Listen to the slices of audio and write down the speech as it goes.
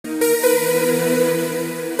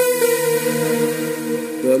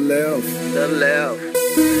left.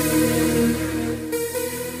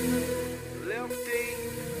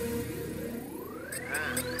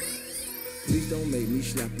 Please don't make me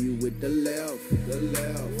slap you with the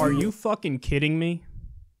left. Are you fucking kidding me?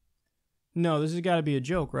 No, this has got to be a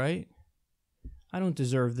joke, right? I don't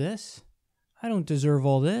deserve this. I don't deserve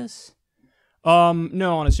all this.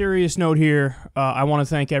 No, on a serious note here, I want to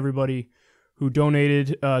thank everybody who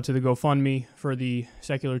donated to the GoFundMe for the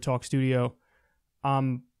Secular Talk studio.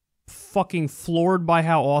 I'm fucking floored by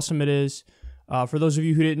how awesome it is. For those of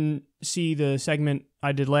you who didn't see the segment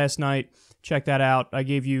I did last night, check that out. I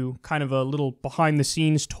gave you kind of a little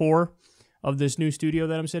behind-the-scenes tour of this new studio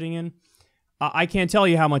that I'm sitting in. I can't tell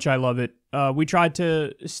you how much I love it. We tried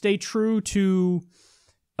to stay true to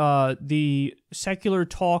the Secular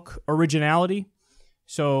Talk originality.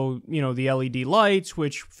 So, you know, the LED lights,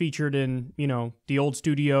 which featured in, you know, the old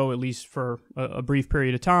studio, at least for a brief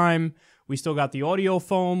period of time. We still got the audio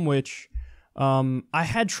foam, which I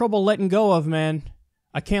had trouble letting go of, man.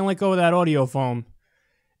 I can't let go of that audio foam.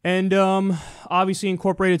 And obviously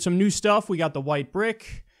incorporated some new stuff. We got the white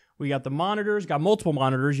brick. We got the monitors. Got multiple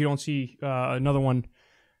monitors. You don't see another one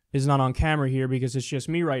is not on camera here because it's just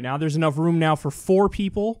me right now. There's enough room now for 4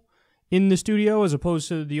 people in the studio as opposed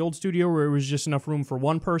to the old studio where it was just enough room for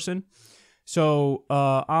 1 person. So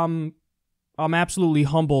I'm absolutely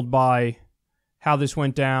humbled by how this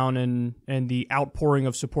went down and the outpouring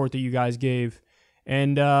of support that you guys gave.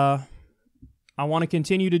 And I want to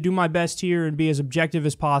continue to do my best here and be as objective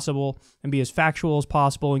as possible and be as factual as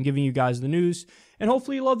possible in giving you guys the news. And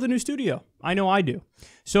hopefully you love the new studio. I know I do.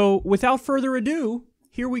 So without further ado,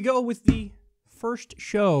 here we go with the first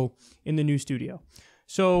show in the new studio.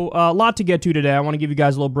 So a lot to get to today. I want to give you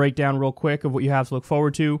guys a little breakdown real quick of what you have to look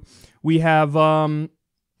forward to. We have a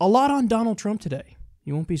lot on Donald Trump today.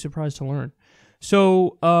 You won't be surprised to learn.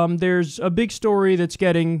 So there's a big story that's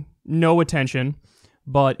getting no attention,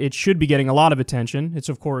 but it should be getting a lot of attention. It's,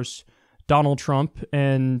 of course, Donald Trump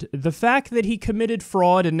and the fact that he committed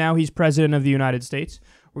fraud and now he's president of the United States.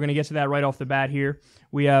 We're going to get to that right off the bat here.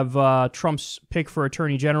 We have Trump's pick for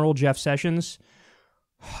Attorney General, Jeff Sessions.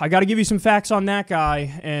 I got to give you some facts on that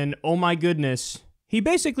guy, and oh my goodness, he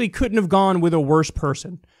basically couldn't have gone with a worse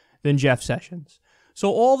person than Jeff Sessions. So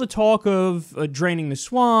all the talk of draining the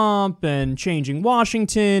swamp and changing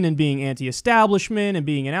Washington and being anti-establishment and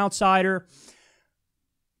being an outsider,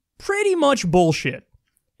 pretty much bullshit.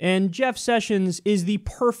 And Jeff Sessions is the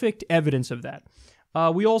perfect evidence of that.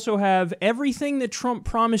 We also have everything that Trump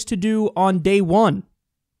promised to do on day 1.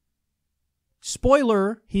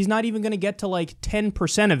 Spoiler, he's not even going to get to like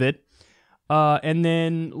 10% of it. And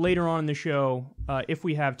then later on in the show, if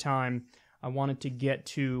we have time, I wanted to get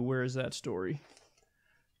to, where is that story?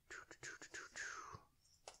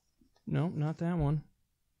 No, not that one.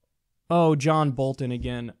 Oh, John Bolton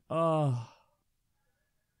again. I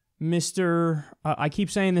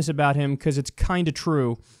keep saying this about him because it's kind of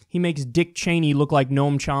true. He makes Dick Cheney look like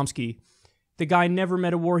Noam Chomsky. The guy never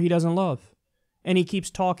met a war he doesn't love. And he keeps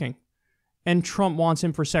talking. And Trump wants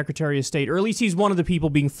him for Secretary of State. Or at least he's one of the people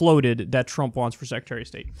being floated that Trump wants for Secretary of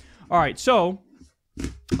State. All right, so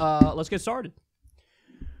let's get started.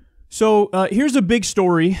 So here's a big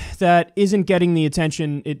story that isn't getting the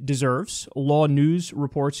attention it deserves. Law News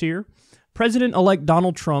reports here. President-elect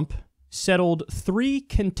Donald Trump settled 3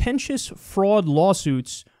 contentious fraud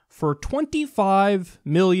lawsuits for $25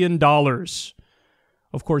 million.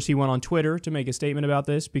 Of course, he went on Twitter to make a statement about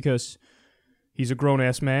this because he's a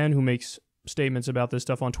grown-ass man who makes statements about this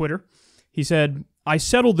stuff on Twitter. He said, "I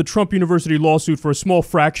settled the Trump University lawsuit for a small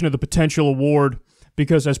fraction of the potential award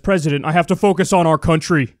because as president, I have to focus on our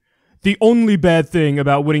country. The only bad thing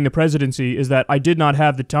about winning the presidency is that I did not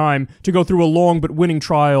have the time to go through a long but winning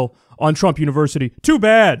trial on Trump University. Too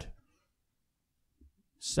bad."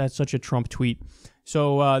 That's such a Trump tweet.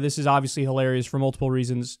 So this is obviously hilarious for multiple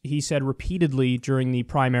reasons. He said repeatedly during the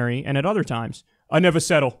primary and at other times, "I never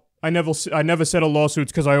settle. I never settle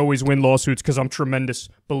lawsuits because I always win lawsuits because I'm tremendous.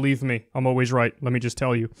 Believe me, I'm always right. Let me just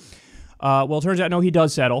tell you." Well, it turns out, no, he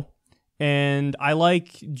does settle. And I like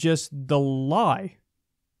just the lie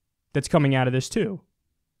that's coming out of this, too.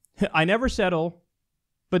 I never settle,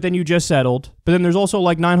 but then you just settled. But then there's also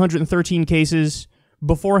like 913 cases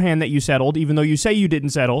beforehand that you settled, even though you say you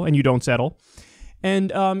didn't settle and you don't settle.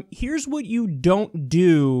 And here's what you don't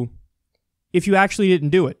do if you actually didn't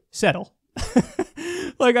do it. Settle.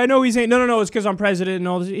 Like, I know he's saying, no, it's because I'm president and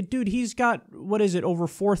all this. Dude, he's got, what is it, over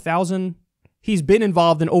 4,000? He's been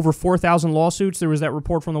involved in over 4,000 lawsuits. There was that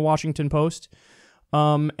report from the Washington Post.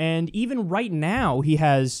 And even right now, he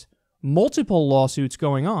has multiple lawsuits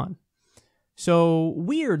going on. So,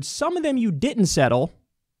 weird. Some of them you didn't settle.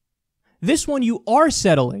 This one you are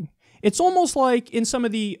settling. It's almost like in some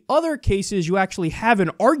of the other cases, you actually have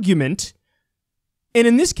an argument. And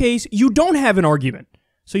in this case, you don't have an argument.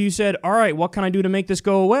 So you said, all right, what can I do to make this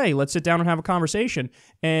go away? Let's sit down and have a conversation.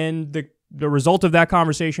 And the result of that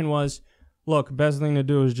conversation was, look, best thing to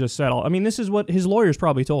do is just settle. I mean, this is what his lawyers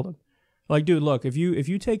probably told him. Like, dude, look, if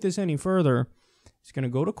you take this any further, it's going to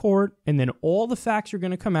go to court, and then all the facts are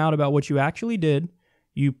going to come out about what you actually did.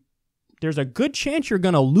 There's a good chance you're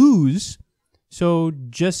going to lose, so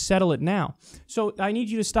just settle it now. So I need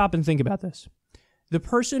you to stop and think about this. The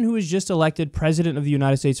person who was just elected president of the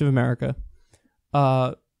United States of America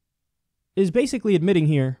is basically admitting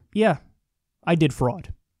here, yeah, I did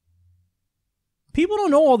fraud. People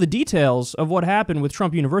don't know all the details of what happened with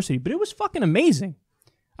Trump University, but it was fucking amazing.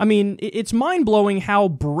 I mean, it's mind-blowing how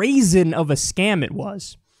brazen of a scam it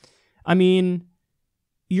was. I mean,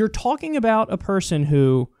 you're talking about a person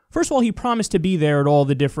who, first of all, he promised to be there at all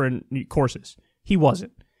the different courses. He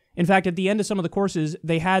wasn't. In fact, at the end of some of the courses,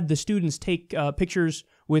 they had the students take pictures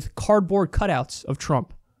with cardboard cutouts of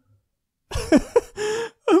Trump. I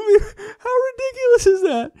mean, how ridiculous is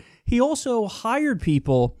that? He also hired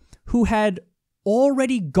people who had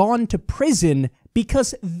already gone to prison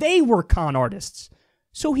because they were con artists.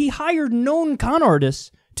 So he hired known con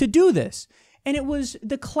artists to do this. And it was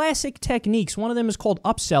the classic techniques. One of them is called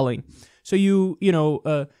upselling. So you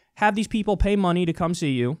have these people pay money to come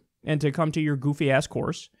see you and to come to your goofy-ass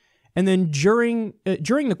course. And then during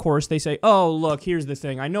the course, they say, oh, look, here's the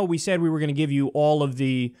thing. I know we said we were going to give you all of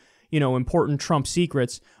the, important Trump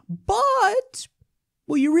secrets, but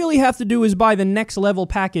what you really have to do is buy the next level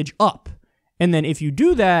package up. And then if you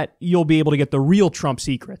do that, you'll be able to get the real Trump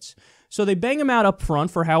secrets. So they bang him out up front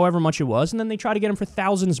for however much it was, and then they try to get him for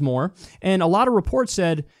thousands more. And a lot of reports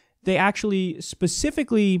said they actually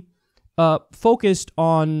specifically focused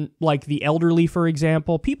on, like, the elderly, for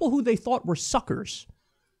example, people who they thought were suckers.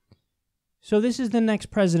 So this is the next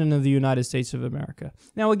president of the United States of America.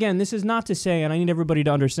 Now, again, this is not to say, and I need everybody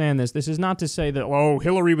to understand this is not to say that, oh,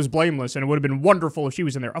 Hillary was blameless and it would have been wonderful if she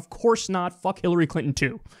was in there. Of course not. Fuck Hillary Clinton,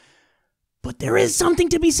 too. But there is something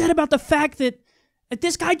to be said about the fact that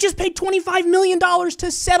this guy just paid $25 million to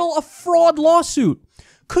settle a fraud lawsuit.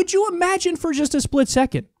 Could you imagine for just a split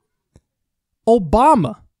second?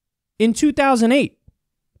 Obama, in 2008,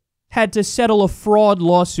 had to settle a fraud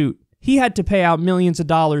lawsuit. He had to pay out millions of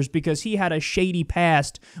dollars because he had a shady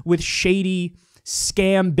past with shady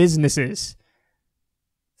scam businesses.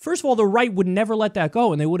 First of all, the right would never let that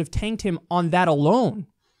go, and they would have tanked him on that alone.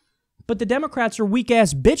 But the Democrats are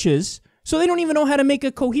weak-ass bitches, so they don't even know how to make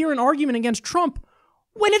a coherent argument against Trump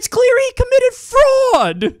when it's clear he committed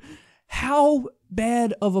fraud. How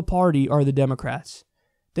bad of a party are the Democrats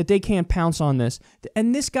that they can't pounce on this?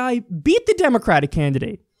 And this guy beat the Democratic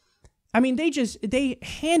candidate. I mean, they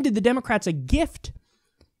handed the Democrats a gift.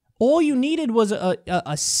 All you needed was a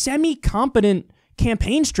semi-competent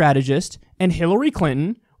campaign strategist, and Hillary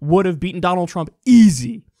Clinton would have beaten Donald Trump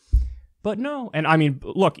easy. But no. And I mean,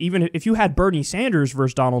 look, even if you had Bernie Sanders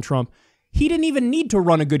versus Donald Trump, he didn't even need to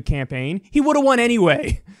run a good campaign. He would have won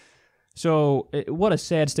anyway. So what a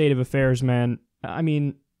sad state of affairs, man. I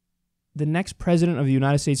mean, the next president of the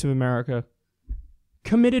United States of America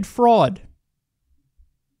committed fraud.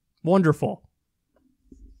 Wonderful.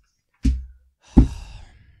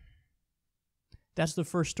 That's the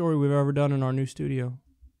first story we've ever done in our new studio.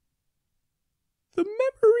 The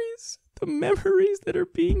memories that are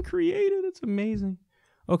being created. It's amazing.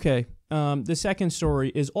 Okay, the second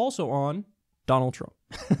story is also on Donald Trump.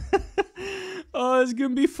 Oh, it's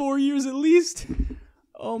going to be 4 years at least.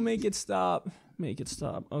 Oh, make it stop. Make it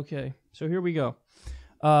stop. Okay, so here we go.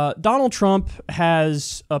 Donald Trump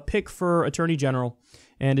has a pick for Attorney General,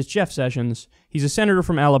 and it's Jeff Sessions. He's a senator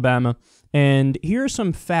from Alabama, and here are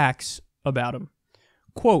some facts about him.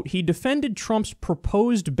 Quote, he defended Trump's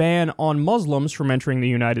proposed ban on Muslims from entering the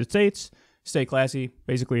United States. Stay classy,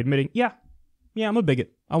 basically admitting, yeah, I'm a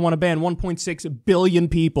bigot. I want to ban 1.6 billion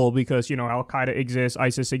people because, Al-Qaeda exists,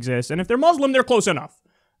 ISIS exists, and if they're Muslim, they're close enough.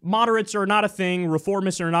 Moderates are not a thing,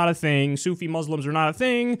 reformists are not a thing, Sufi Muslims are not a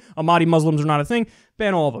thing, Ahmadi Muslims are not a thing.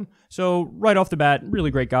 Ban all of them. So right off the bat,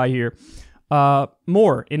 really great guy here.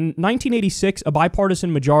 More. In 1986, a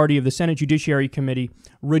bipartisan majority of the Senate Judiciary Committee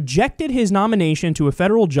rejected his nomination to a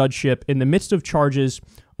federal judgeship in the midst of charges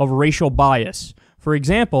of racial bias. For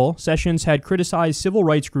example, Sessions had criticized civil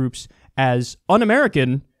rights groups as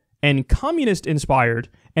un-American and communist-inspired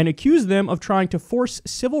and accused them of trying to force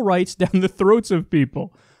civil rights down the throats of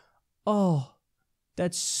people. Oh,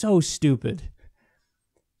 that's so stupid.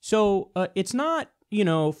 So it's not,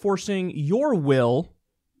 forcing your will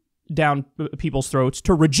down people's throats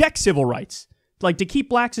to reject civil rights. like to keep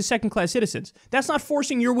blacks as second-class citizens. That's not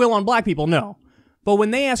forcing your will on black people, no. But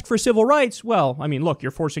when they ask for civil rights, well, I mean, look,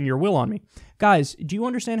 you're forcing your will on me. Guys, do you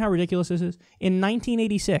understand how ridiculous this is? In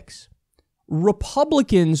 1986,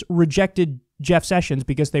 Republicans rejected Jeff Sessions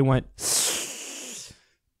because they went,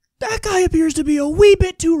 that guy appears to be a wee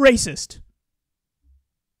bit too racist.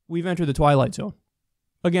 We've entered the Twilight Zone.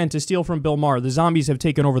 Again, to steal from Bill Maher, the zombies have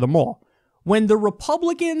taken over the mall. When the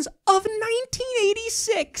Republicans of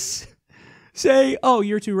 1986 say, oh,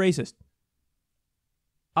 you're too racist,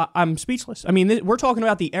 I'm speechless. I mean, we're talking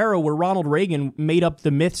about the era where Ronald Reagan made up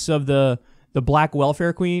the myths of the black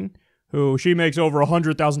welfare queen, who she makes over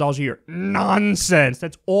 $100,000 a year. Nonsense.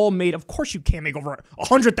 That's all made. Of course you can't make over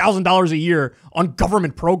 $100,000 a year on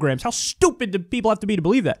government programs. How stupid do people have to be to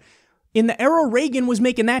believe that? In the era, Reagan was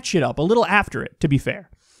making that shit up, a little after it, to be fair.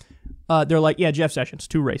 They're like, yeah, Jeff Sessions,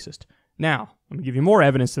 too racist. Now, let me give you more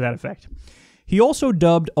evidence to that effect. He also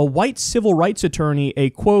dubbed a white civil rights attorney a,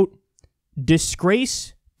 quote,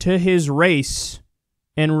 disgrace to his race,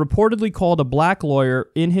 and reportedly called a black lawyer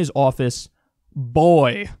in his office,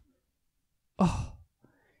 boy. Oh.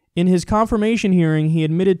 In his confirmation hearing, he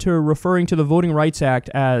admitted to referring to the Voting Rights Act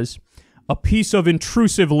as a piece of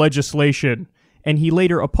intrusive legislation, and he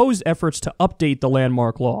later opposed efforts to update the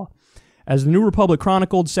landmark law. As the New Republic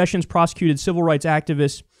chronicled, Sessions prosecuted civil rights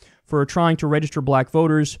activists for trying to register black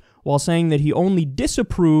voters, while saying that he only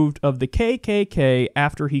disapproved of the KKK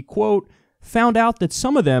after he, quote, found out that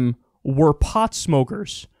some of them were pot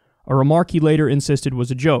smokers, a remark he later insisted was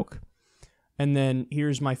a joke. And then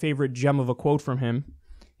here's my favorite gem of a quote from him.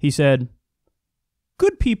 He said,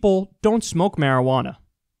 good people don't smoke marijuana.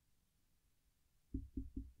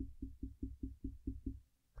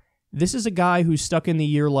 This is a guy who's stuck in the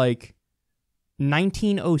year like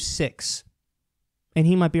 1906, and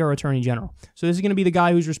he might be our attorney general. So this is going to be the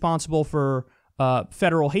guy who's responsible for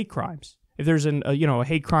federal hate crimes. If there's a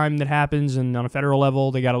hate crime that happens and on a federal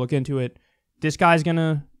level, they got to look into it. This guy's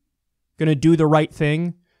gonna do the right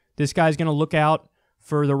thing. This guy's gonna look out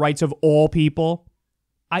for the rights of all people.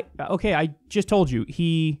 I just told you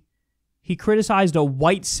he criticized a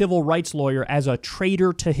white civil rights lawyer as a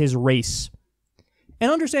traitor to his race. And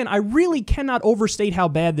understand, I really cannot overstate how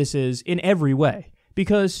bad this is in every way,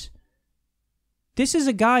 because this is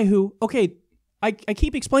a guy who, okay, I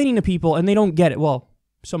keep explaining to people and they don't get it. Well,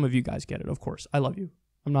 some of you guys get it, of course. I love you.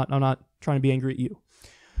 I'm not trying to be angry at you.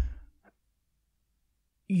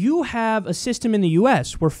 You have a system in the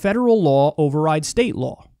U.S. where federal law overrides state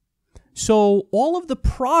law. So all of the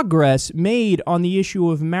progress made on the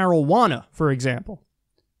issue of marijuana, for example,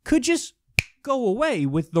 could just go away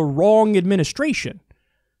with the wrong administration.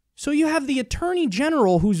 So you have the attorney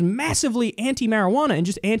general who's massively anti-marijuana and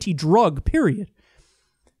just anti-drug, period.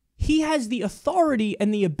 He has the authority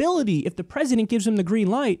and the ability, if the president gives him the green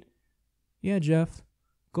light, yeah, Jeff,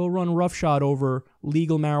 go run roughshod over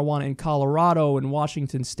legal marijuana in Colorado and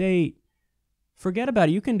Washington State. Forget about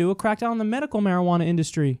it. You can do a crackdown on the medical marijuana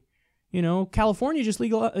industry. You know, California just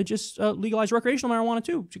legalized recreational marijuana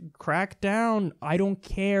too. Crack down. I don't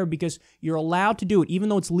care, because you're allowed to do it. Even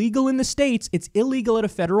though it's legal in the states, it's illegal at a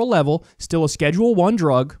federal level. Still a Schedule I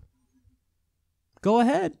drug. Go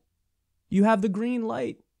ahead. You have the green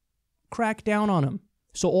light. Crack down on them.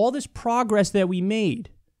 So all this progress that we made,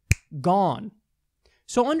 gone.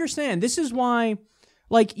 So understand, this is why,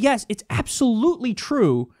 like, yes, it's absolutely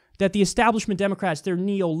true that the establishment Democrats, they're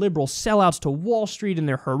neoliberal sellouts to Wall Street, and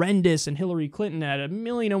they're horrendous, and Hillary Clinton had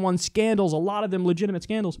 1,000,001 scandals, a lot of them legitimate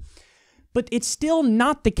scandals. But it's still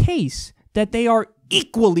not the case that they are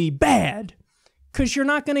equally bad, because you're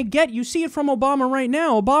not going to get, you see it from Obama right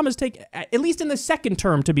now. Obama's taking, at least in the second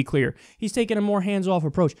term, to be clear, he's taken a more hands-off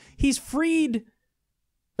approach. He's freed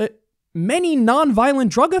many nonviolent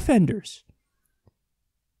drug offenders.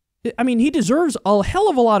 I mean, he deserves a hell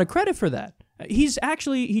of a lot of credit for that. He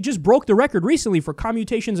just broke the record recently for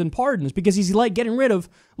commutations and pardons, because he's like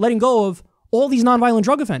letting go of all these nonviolent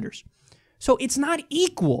drug offenders. So it's not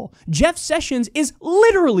equal. Jeff Sessions is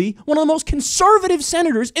literally one of the most conservative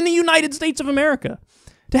senators in the United States of America.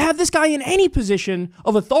 To have this guy in any position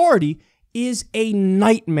of authority is a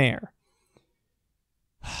nightmare.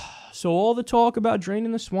 So all the talk about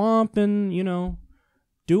draining the swamp and,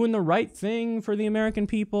 doing the right thing for the American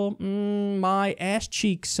people, my ass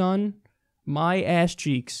cheeks, son. My ass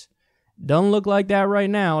cheeks. Doesn't look like that right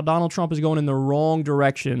now. Donald Trump is going in the wrong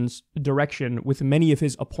direction with many of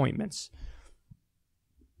his appointments.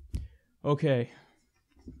 Okay.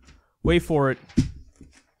 Wait for it.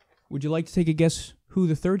 Would you like to take a guess who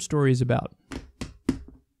the third story is about?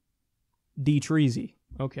 D. Treasy.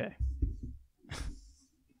 Okay.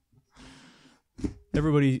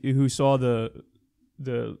 Everybody who saw the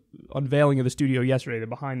the unveiling of the studio yesterday, the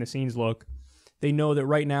behind-the-scenes look, they know that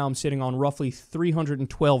right now I'm sitting on roughly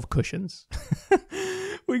 312 cushions.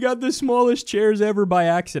 We got the smallest chairs ever by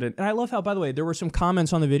accident. And I love how, by the way, there were some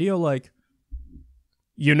comments on the video like,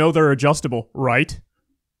 you know they're adjustable, right?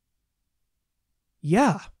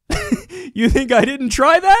 Yeah. You think I didn't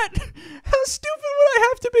try that? How stupid would I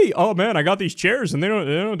have to be? Oh man, I got these chairs and they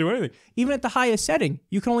don't do anything. Even at the highest setting,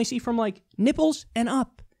 you can only see from like nipples and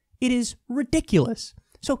up. It is ridiculous.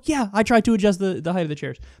 So yeah, I tried to adjust the height of the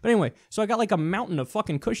chairs. But anyway, so I got like a mountain of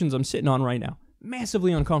fucking cushions I'm sitting on right now.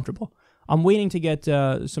 Massively uncomfortable. I'm waiting to get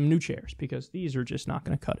some new chairs because these are just not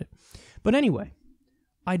going to cut it. But anyway,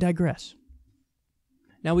 I digress.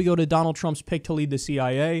 Now we go to Donald Trump's pick to lead the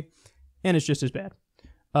CIA, and it's just as bad.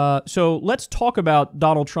 So let's talk about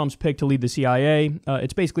Donald Trump's pick to lead the CIA.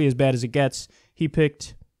 It's basically as bad as it gets. He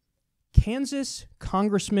picked Kansas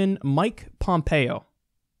Congressman Mike Pompeo.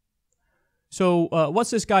 So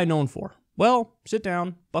what's this guy known for? Well, sit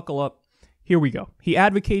down, buckle up. Here we go. He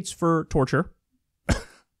advocates for torture.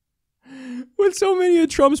 With so many of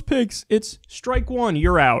Trump's picks, it's strike one,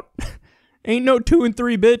 you're out. Ain't no 2 and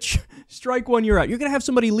 3, bitch. Strike one, you're out. You're going to have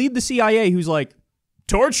somebody lead the CIA who's like,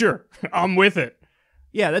 torture, I'm with it.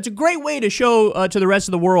 Yeah, that's a great way to show to the rest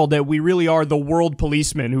of the world that we really are the world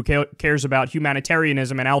policeman who cares about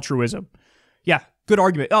humanitarianism and altruism. Yeah, good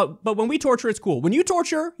argument. But when we torture, it's cool. When you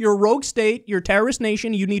torture, you're a rogue state, you're a terrorist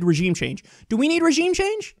nation, you need regime change. Do we need regime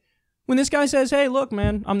change? When this guy says, hey, look,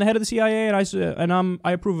 man, I'm the head of the CIA and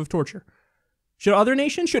I approve of torture. Should other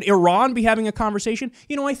nations, should Iran be having a conversation?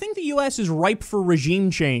 You know, I think the U.S. is ripe for regime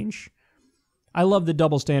change. I love the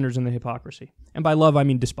double standards and the hypocrisy. And by love, I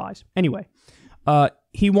mean despise. Anyway,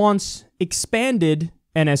 he wants expanded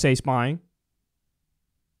NSA spying.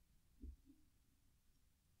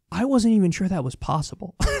 I wasn't even sure that was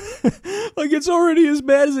possible. Like, it's already as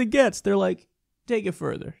bad as it gets. They're like, take it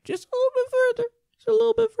further. Just a little bit further. Just a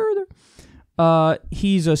little bit further.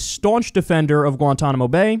 He's a staunch defender of Guantanamo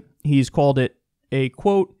Bay. He's called it a,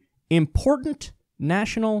 quote, important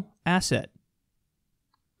national asset.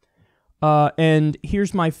 And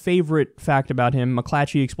here's my favorite fact about him.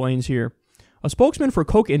 McClatchy explains here. A spokesman for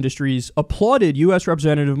Koch Industries applauded U.S.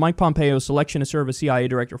 Representative Mike Pompeo's selection to serve as CIA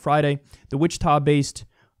director Friday. The Wichita-based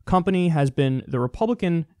company has been the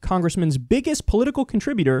Republican congressman's biggest political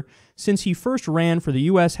contributor since he first ran for the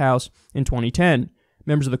U.S. House in 2010.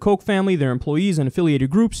 Members of the Koch family, their employees, and affiliated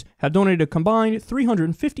groups have donated a combined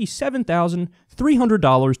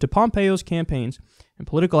 $357,300 to Pompeo's campaigns and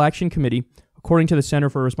political action committee, according to the Center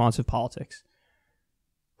for Responsive Politics.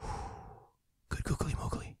 Good googly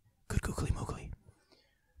moogly. Good googly moogly.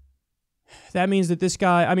 That means that this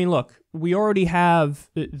guy, I mean, look, we already have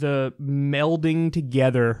the melding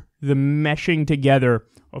together, the meshing together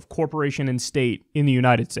of corporation and state in the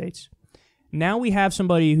United States. Now we have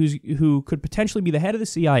somebody who could potentially be the head of the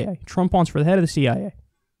CIA. Trump wants for the head of the CIA,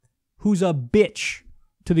 who's a bitch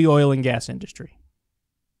to the oil and gas industry.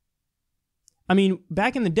 I mean,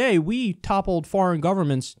 back in the day, we toppled foreign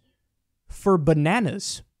governments for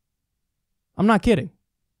bananas. I'm not kidding.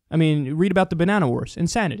 I mean, read about the Banana Wars.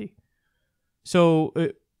 Insanity. So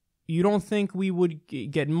you don't think we would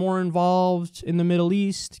get more involved in the Middle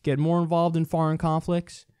East, get more involved in foreign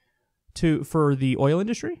conflicts for the oil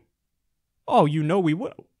industry? Oh, you know we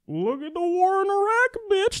would. Look at the war in Iraq,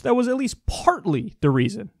 bitch. That was at least partly the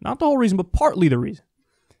reason. Not the whole reason, but partly the reason.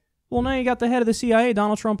 Well, now you got the head of the CIA,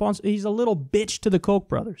 Donald Trump, he's a little bitch to the Koch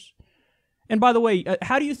brothers. And by the way,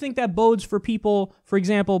 how do you think that bodes for people, for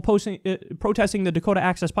example, protesting the Dakota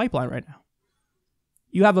Access Pipeline right now?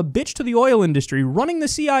 You have a bitch to the oil industry running the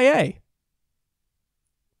CIA.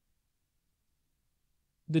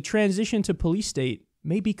 The transition to police state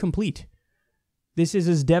may be complete. This is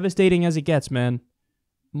as devastating as it gets, man.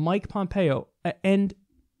 Mike Pompeo. And,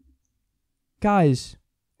 guys,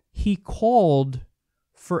 he called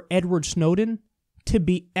for Edward Snowden to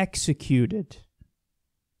be executed.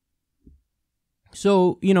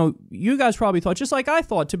 So, you know, you guys probably thought, just like I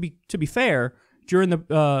thought, to be fair, during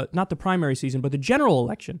the, not the primary season, but the general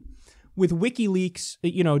election, with WikiLeaks,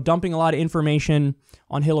 you know, dumping a lot of information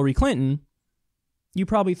on Hillary Clinton, you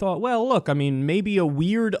probably thought, well, look, I mean, maybe a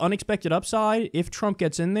weird, unexpected upside if Trump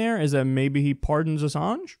gets in there is that maybe he pardons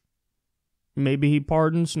Assange? Maybe he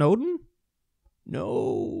pardons Snowden?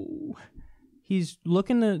 No. He's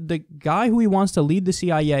looking to, the guy who he wants to lead the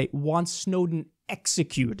CIA wants Snowden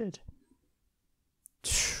executed.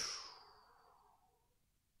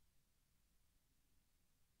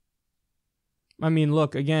 I mean,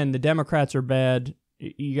 look, again, the Democrats are bad.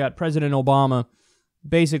 You got President Obama.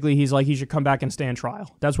 Basically, he's like, he should come back and stand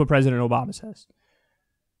trial. That's what President Obama says.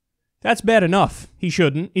 That's bad enough. He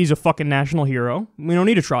shouldn't. He's a fucking national hero. We don't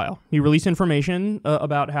need a trial. He released information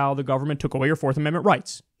about how the government took away your Fourth Amendment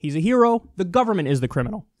rights. He's a hero. The government is the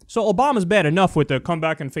criminal. So Obama's bad enough with the come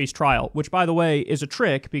back and face trial, which, by the way, is a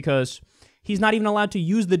trick because he's not even allowed to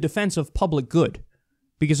use the defense of public good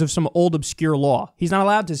because of some old obscure law. He's not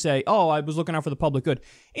allowed to say, oh, I was looking out for the public good.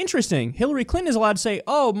 Interesting. Hillary Clinton is allowed to say,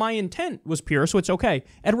 oh, my intent was pure, so it's okay.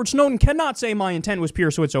 Edward Snowden cannot say my intent was pure,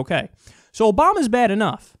 so it's okay. So Obama's bad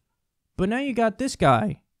enough. But now you got this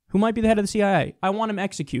guy, who might be the head of the CIA. I want him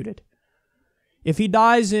executed. If he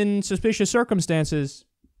dies in suspicious circumstances,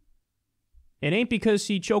 it ain't because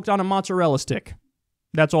he choked on a mozzarella stick.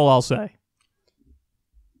 That's all I'll say.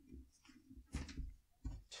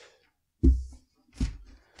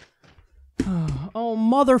 Oh,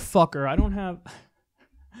 motherfucker.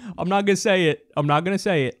 I'm not going to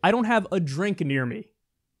say it. I don't have a drink near me.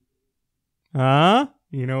 Huh?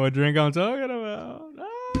 You know what drink I'm talking about?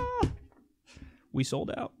 We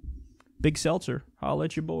sold out. Big seltzer. Holla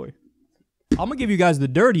at your boy. I'm going to give you guys the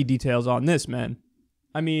dirty details on this, man.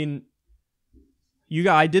 I mean,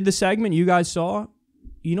 I did the segment you guys saw.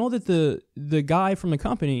 You know that the guy from the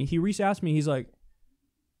company, he asked me, he's like,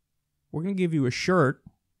 we're going to give you a shirt.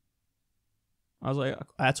 I was like,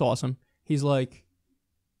 that's awesome. He's like,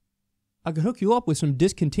 I can hook you up with some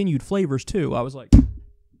discontinued flavors too. I was like,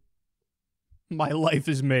 my life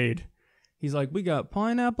is made. He's like, we got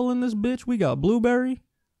pineapple in this bitch. We got blueberry.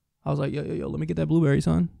 I was like, yo, let me get that blueberry,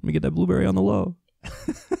 son. Let me get that blueberry on the low.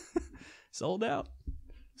 Sold out.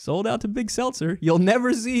 Sold out to Big Seltzer. You'll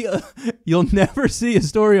never see a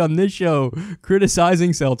story on this show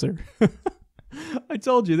criticizing seltzer. I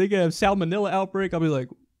told you, they could have salmonella outbreak. I'll be like,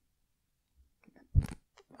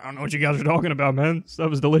 I don't know what you guys are talking about, man.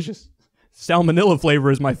 Stuff is delicious. Salmonella flavor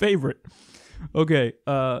is my favorite. Okay,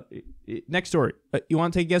 next story. You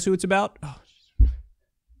want to take a guess who it's about?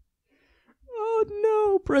 Oh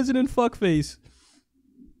no, President Fuckface.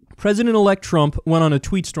 President-elect Trump went on a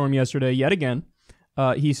tweet storm yesterday, yet again.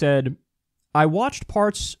 He said, I watched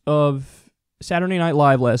parts of Saturday Night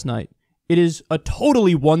Live last night. It is a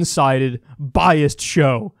totally one-sided, biased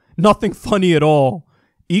show. Nothing funny at all.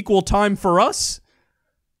 Equal time for us?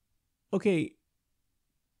 Okay,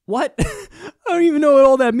 what? I don't even know what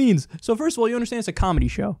all that means. So first of all, you understand it's a comedy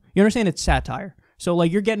show. You understand it's satire. So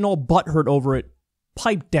like you're getting all butthurt over it.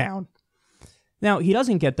 Pipe down. Now, he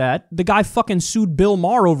doesn't get that. The guy fucking sued Bill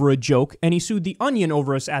Maher over a joke, and he sued The Onion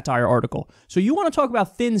over a satire article. So you want to talk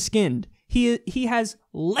about thin-skinned. He has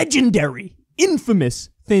legendary, infamous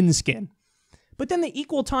thin skin. But then the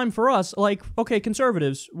equal time for us, like, okay,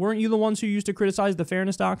 conservatives, weren't you the ones who used to criticize the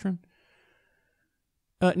fairness doctrine?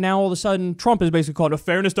 Now all of a sudden, Trump is basically called a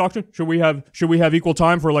fairness doctrine. Should we have equal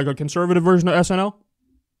time for like a conservative version of SNL?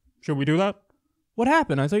 Should we do that? What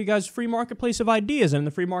happened? I thought you guys free marketplace of ideas, and in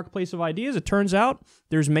the free marketplace of ideas, it turns out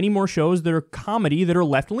there's many more shows that are comedy that are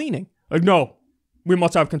left-leaning. Like, no, we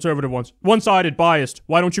must have conservative ones. One-sided, biased.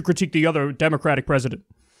 Why don't you critique the other Democratic president?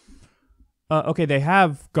 Okay, they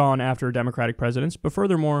have gone after Democratic presidents, but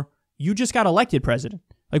furthermore, you just got elected president.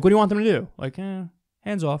 Like, what do you want them to do? Like,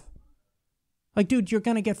 hands off. Like, dude, you're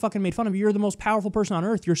going to get fucking made fun of. You're the most powerful person on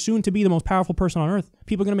earth. You're soon to be the most powerful person on earth.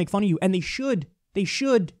 People are going to make fun of you, and they should. They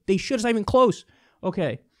should. It's not even close.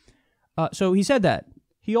 Okay. So he said that.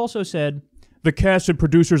 He also said, the cast and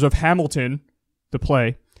producers of Hamilton, the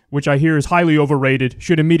play, which I hear is highly overrated,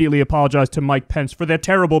 should immediately apologize to Mike Pence for their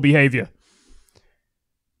terrible behavior.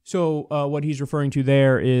 So what he's referring to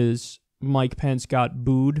there is Mike Pence got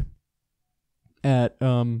booed at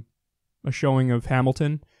a showing of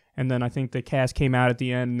Hamilton, and then I think the cast came out at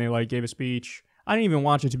the end and they like gave a speech. I didn't even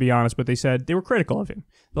watch it, to be honest, but they said they were critical of him.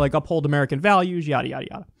 They like uphold American values, yada, yada,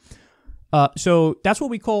 yada. So that's what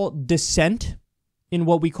we call dissent in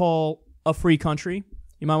what we call a free country.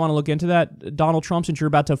 You might want to look into that, Donald Trump, since you're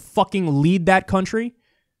about to fucking lead that country.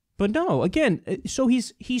 But no, again, so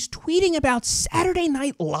he's tweeting about Saturday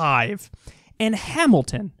Night Live and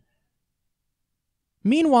Hamilton.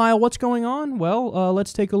 Meanwhile, what's going on? Well,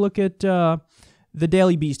 let's take a look at the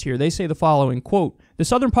Daily Beast here. They say the following, quote, the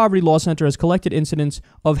Southern Poverty Law Center has collected incidents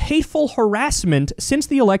of hateful harassment since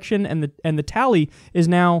the election, and the tally is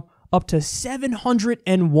now up to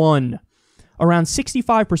 701. Around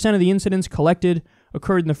 65% of the incidents collected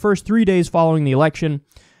occurred in the first 3 days following the election.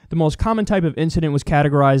 The most common type of incident was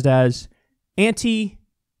categorized as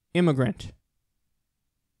anti-immigrant.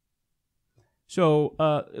 So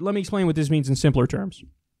let me explain what this means in simpler terms.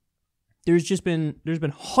 There's been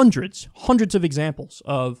hundreds of examples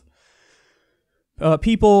of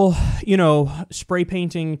people, spray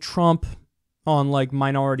painting Trump on like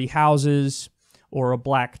minority houses or a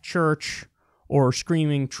black church or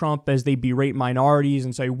screaming Trump as they berate minorities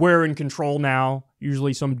and say, we're in control now.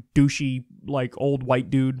 Usually some douchey, like, old white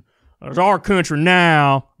dude. It's our country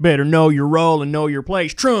now. Better know your role and know your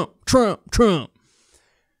place. Trump, Trump, Trump.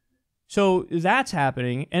 So that's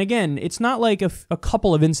happening. And again, it's not like a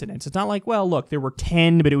couple of incidents. It's not like, well, look, there were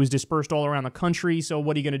 10, but it was dispersed all around the country. So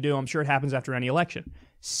what are you going to do? I'm sure it happens after any election.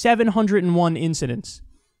 701 incidents.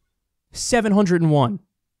 701.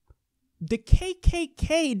 The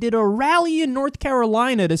KKK did a rally in North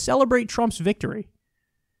Carolina to celebrate Trump's victory.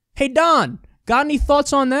 Hey, Don, got any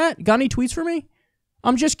thoughts on that? Got any tweets for me?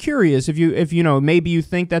 I'm just curious if you know, maybe you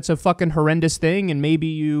think that's a fucking horrendous thing and maybe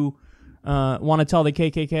you want to tell the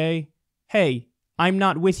KKK, hey, I'm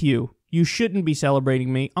not with you. You shouldn't be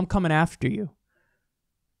celebrating me. I'm coming after you.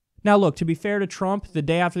 Now, look, to be fair to Trump, the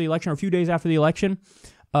day after the election or a few days after the election,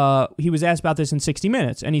 he was asked about this in 60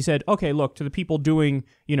 Minutes. And he said, okay, look, to the people doing,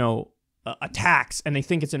 you know, attacks and they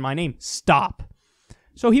think it's in my name, stop.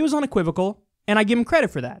 So he was unequivocal, and I give him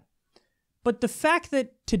credit for that. But the fact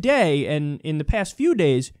that today and in the past few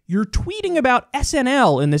days, you're tweeting about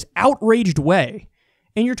SNL in this outraged way,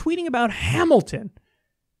 and you're tweeting about Hamilton,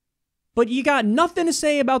 but you got nothing to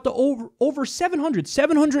say about the over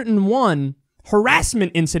 701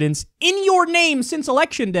 harassment incidents in your name since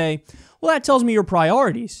Election Day, well, that tells me your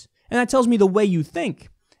priorities, and that tells me the way you think.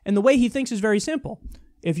 And the way he thinks is very simple.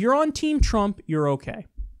 If you're on Team Trump, you're okay.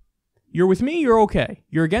 You're with me, you're okay.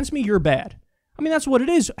 You're against me, you're bad. I mean, that's what it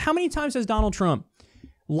is. How many times has Donald Trump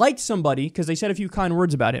liked somebody because they said a few kind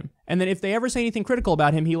words about him, and then if they ever say anything critical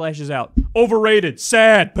about him, he lashes out. Overrated,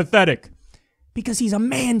 sad, pathetic. Because he's a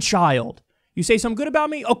man-child. You say something good about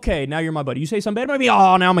me? Okay, now you're my buddy. You say something bad about me?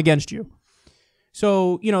 Oh, now I'm against you.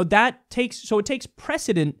 So, you know, it takes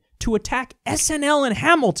precedent to attack SNL and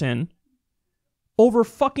Hamilton over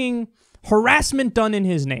fucking harassment done in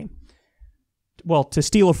his name. Well, to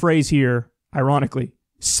steal a phrase here, ironically,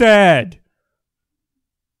 sad.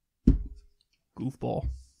 Goofball.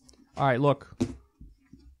 All right, look.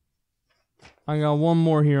 I got one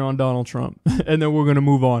more here on Donald Trump, and then we're going to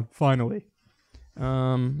move on, finally.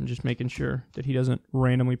 I'm just making sure that he doesn't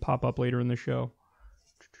randomly pop up later in the show.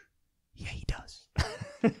 Yeah, he does.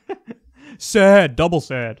 Sad, double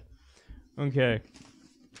sad. Okay.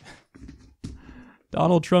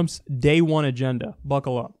 Donald Trump's day one agenda.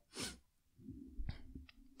 Buckle up.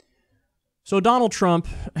 So Donald Trump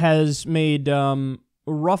has made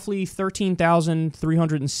roughly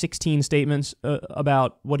 13,316 statements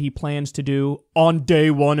about what he plans to do on day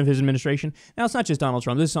one of his administration. Now, it's not just Donald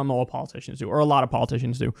Trump. This is something all politicians do, or a lot of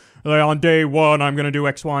politicians do. Like, on day one, I'm going to do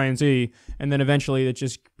X, Y, and Z. And then eventually it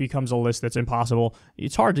just becomes a list that's impossible.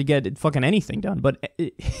 It's hard to get fucking anything done. But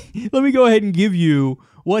let me go ahead and give you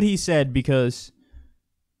what he said, because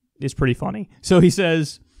it's pretty funny. So he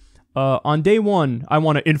says, on day one, I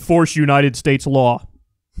want to enforce United States law.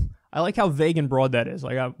 I like how vague and broad that is.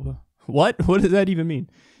 Like, what? What does that even mean?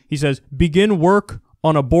 He says, begin work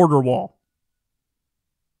on a border wall.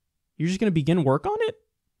 You're just going to begin work on it?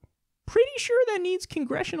 Pretty sure that needs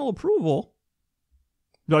congressional approval.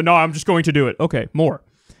 No, I'm just going to do it. Okay, more.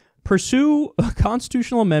 Pursue a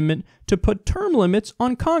constitutional amendment to put term limits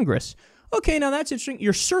on Congress. Okay, now that's interesting.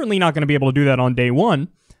 You're certainly not going to be able to do that on day one,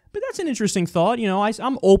 but that's an interesting thought. You know,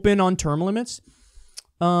 I'm open on term limits.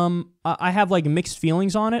 I have like mixed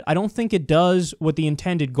feelings on it. I don't think it does what the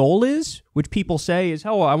intended goal is, which people say is,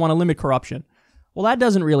 oh, I want to limit corruption. Well, that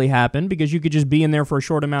doesn't really happen because you could just be in there for a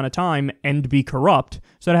short amount of time and be corrupt.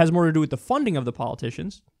 So that has more to do with the funding of the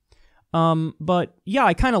politicians. But yeah,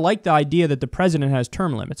 I kind of like the idea that the president has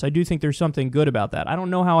term limits. I do think there's something good about that. I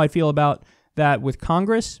don't know how I feel about that with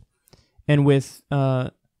Congress and with,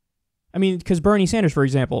 because Bernie Sanders, for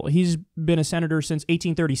example, he's been a senator since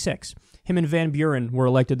 1836. Him and Van Buren were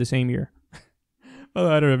elected the same year. Well,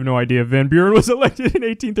 I don't have no idea if Van Buren was elected in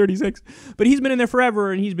 1836. But he's been in there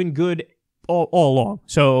forever, and he's been good all along.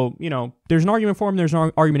 So, you know, there's an argument for him, there's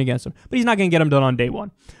an argument against him. But he's not going to get him done on day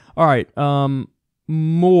one. All right,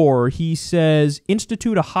 more. He says,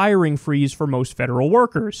 institute a hiring freeze for most federal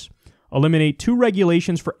workers. Eliminate 2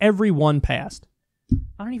 regulations for every one passed.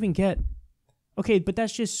 I don't even get... Okay, but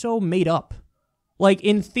that's just so made up. Like,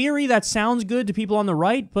 in theory, that sounds good to people on the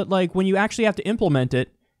right, but, like, when you actually have to implement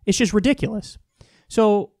it, it's just ridiculous.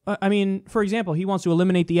 So, for example, he wants to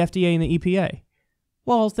eliminate the FDA and the EPA.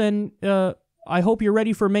 Well, then, I hope you're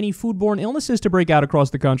ready for many foodborne illnesses to break out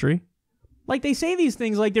across the country. Like, they say these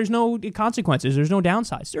things like there's no consequences, there's no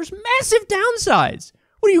downsides. There's massive downsides.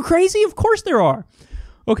 What, are you crazy? Of course there are.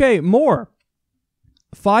 Okay, more.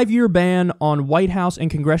 5-year ban on White House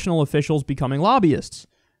and congressional officials becoming lobbyists.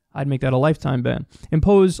 I'd make that a lifetime ban.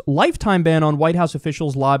 Impose lifetime ban on White House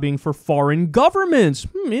officials lobbying for foreign governments.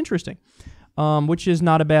 Interesting. which is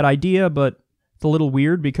not a bad idea, but it's a little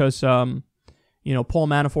weird because, Paul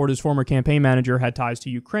Manafort, his former campaign manager, had ties to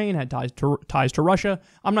Ukraine, had ties to Russia.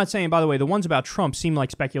 I'm not saying, by the way, the ones about Trump seem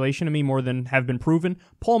like speculation to me more than have been proven.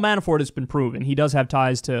 Paul Manafort has been proven. He does have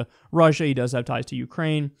ties to Russia. He does have ties to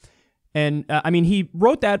Ukraine. And, he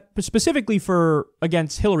wrote that specifically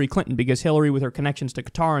against Hillary Clinton, because Hillary, with her connections to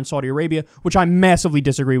Qatar and Saudi Arabia, which I massively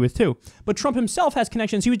disagree with, too. But Trump himself has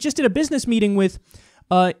connections. He just did a business meeting with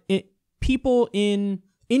people in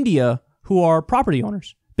India who are property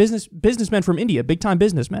owners, businessmen from India, big-time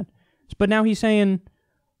businessmen. But now he's saying,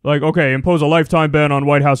 like, okay, impose a lifetime ban on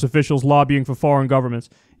White House officials lobbying for foreign governments.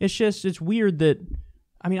 It's weird that,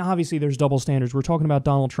 obviously there's double standards. We're talking about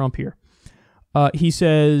Donald Trump here. He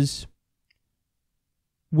says,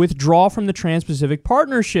 withdraw from the Trans-Pacific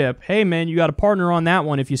Partnership. Hey, man, you got a partner on that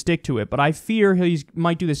one if you stick to it. But I fear he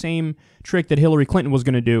might do the same trick that Hillary Clinton was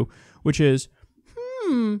going to do, which is,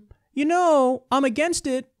 I'm against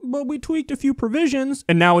it, but we tweaked a few provisions,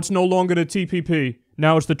 and now it's no longer the TPP.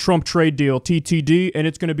 Now it's the Trump trade deal, TTD, and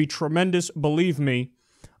it's going to be tremendous, believe me.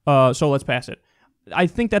 So let's pass it. I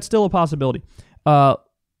think that's still a possibility.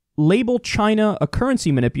 Label China a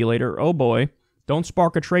currency manipulator. Oh, boy. Don't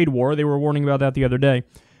spark a trade war. They were warning about that the other day.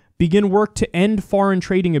 Begin work to end foreign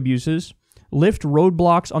trading abuses. Lift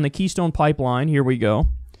roadblocks on the Keystone Pipeline. Here we go.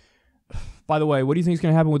 By the way, what do you think is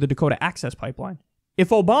going to happen with the Dakota Access Pipeline? If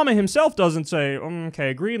Obama himself doesn't say,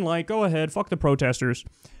 okay, green light, go ahead, fuck the protesters,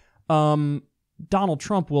 Donald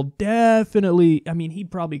Trump will definitely,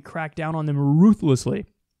 he'd probably crack down on them ruthlessly.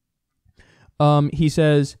 He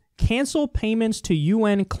says, cancel payments to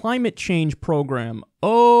UN climate change program.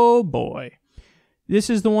 Oh, boy. This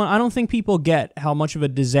is the one. I don't think people get how much of a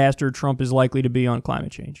disaster Trump is likely to be on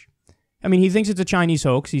climate change. He thinks it's a Chinese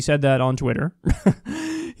hoax. He said that on Twitter.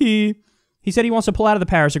 He said he wants to pull out of the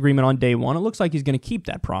Paris Agreement on day one. It looks like he's going to keep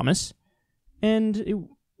that promise. And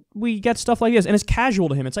we get stuff like this. And it's casual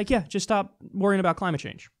to him. It's like, yeah, just stop worrying about climate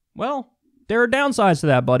change. Well, there are downsides to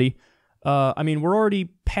that, buddy. We're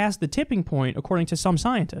already past the tipping point, according to some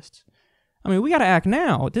scientists. We got to act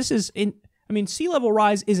now. Sea level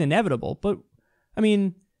rise is inevitable, but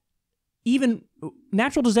even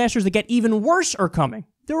natural disasters that get even worse are coming.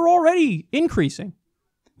 They're already increasing.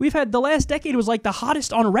 We've had, the last decade was like the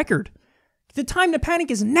hottest on record. The time to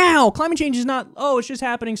panic is now. Climate change is not, it's just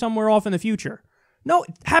happening somewhere off in the future. No,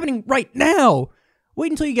 it's happening right now.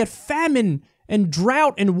 Wait until you get famine and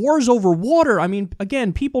drought and wars over water.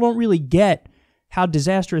 Again, people don't really get how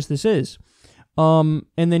disastrous this is. And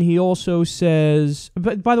then he also says,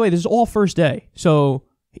 but by the way, this is all first day. So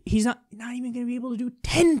he's not even going to be able to do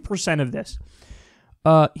 10% of this.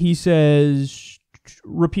 He says,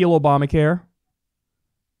 repeal Obamacare,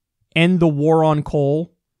 end the war on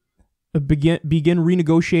coal, begin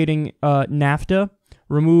renegotiating NAFTA,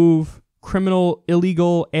 remove criminal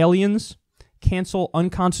illegal aliens, cancel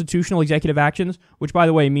unconstitutional executive actions, which, by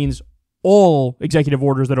the way, means all executive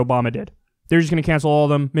orders that Obama did. They're just going to cancel all of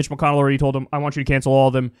them. Mitch McConnell already told them, I want you to cancel all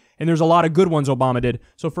of them. And there's a lot of good ones Obama did.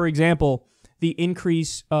 So, for example, the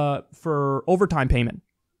increase for overtime payment.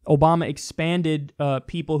 Obama expanded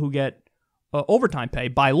people who get overtime pay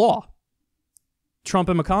by law. Trump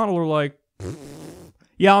and McConnell are like,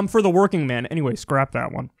 yeah, I'm for the working man. Anyway, scrap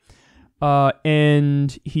that one.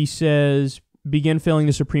 And he says, begin filling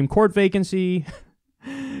the Supreme Court vacancy,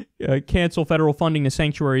 cancel federal funding to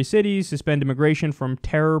sanctuary cities, suspend immigration from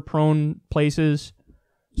terror-prone places.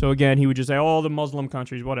 So again, he would just say, all the Muslim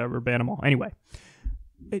countries, whatever, ban them all. Anyway,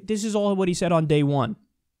 this is all what he said on day one.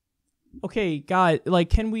 Okay, guys,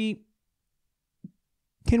 can we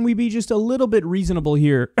be just a little bit reasonable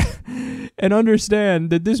here and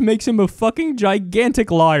understand that this makes him a fucking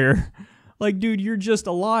gigantic liar? Dude, you're just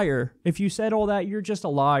a liar. If you said all that, you're just a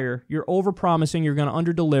liar. You're over-promising, you're going to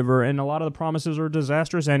under-deliver, and a lot of the promises are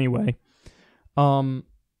disastrous anyway.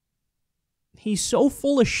 He's so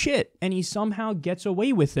full of shit, and he somehow gets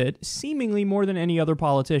away with it, seemingly more than any other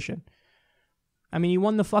politician. He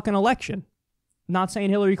won the fucking election. Not saying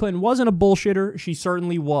Hillary Clinton wasn't a bullshitter. She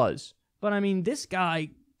certainly was. But, this guy,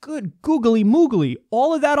 good googly moogly,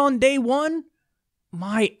 all of that on day one?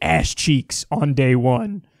 My ass cheeks on day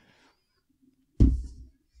one.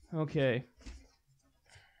 Okay.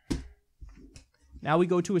 Now we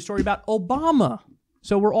go to a story about Obama.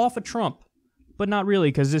 So we're off of Trump. But not really,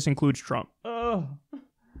 because this includes Trump.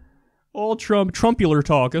 All Trump, Trumpular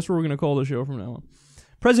talk. That's what we're going to call the show from now on.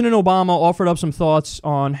 President Obama offered up some thoughts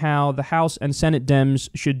on how the House and Senate Dems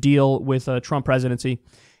should deal with a Trump presidency.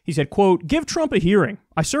 He said, quote, give Trump a hearing.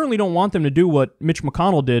 I certainly don't want them to do what Mitch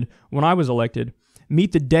McConnell did when I was elected.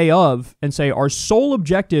 meet the day of and say our sole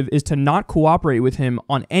objective is to not cooperate with him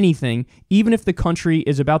on anything, even if the country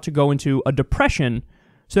is about to go into a depression,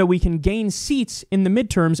 so that we can gain seats in the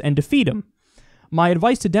midterms and defeat him. My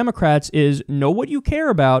advice to Democrats is know what you care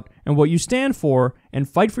about and what you stand for and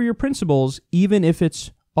fight for your principles, even if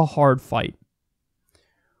it's a hard fight.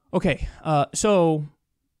 Okay, so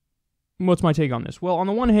what's my take on this? Well, on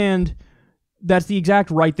the one hand, that's the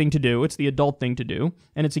exact right thing to do. It's the adult thing to do.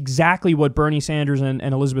 And it's exactly what Bernie Sanders and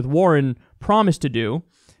Elizabeth Warren promised to do,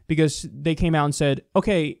 because they came out and said,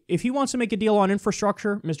 okay, if he wants to make a deal on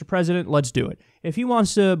infrastructure, Mr. President, let's do it. If he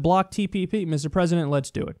wants to block TPP, Mr. President,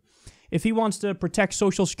 let's do it. If he wants to protect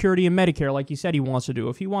Social Security and Medicare like he said he wants to do,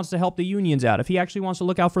 if he wants to help the unions out, if he actually wants to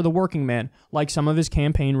look out for the working man like some of his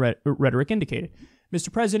campaign rhetoric indicated,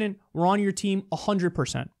 Mr. President, we're on your team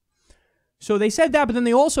 100%. So they said that, but then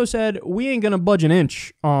they also said, we ain't going to budge an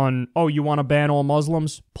inch on, oh, you want to ban all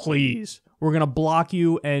Muslims? Please. We're going to block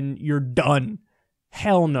you and you're done.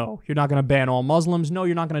 Hell no. You're not going to ban all Muslims. No,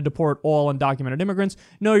 you're not going to deport all undocumented immigrants.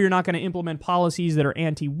 No, you're not going to implement policies that are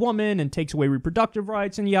anti-woman and takes away reproductive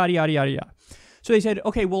rights and yada, yada, yada, yada. So they said,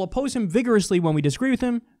 okay, we'll oppose him vigorously when we disagree with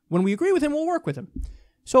him. When we agree with him, we'll work with him.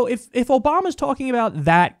 So if Obama's talking about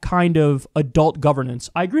that kind of adult governance,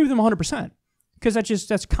 I agree with him 100%. Because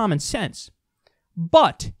that's common sense.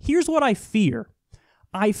 But here's what I fear.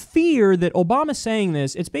 I fear that Obama saying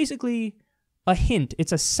this, it's basically a hint,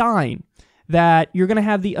 it's a sign that you're going to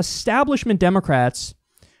have the establishment Democrats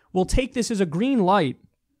will take this as a green light,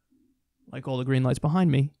 like all the green lights behind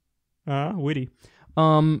me, witty,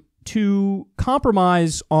 to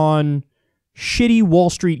compromise on shitty Wall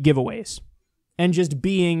Street giveaways and just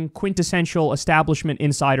being quintessential establishment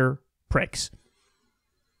insider pricks.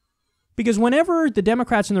 Because whenever the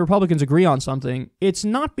Democrats and the Republicans agree on something, it's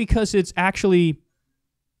not because it's actually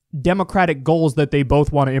Democratic goals that they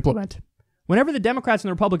both want to implement. Whenever the Democrats and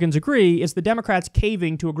the Republicans agree, it's the Democrats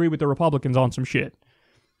caving to agree with the Republicans on some shit.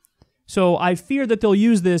 So I fear that they'll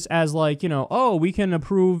use this as like, oh, we can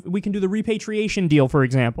do the repatriation deal, for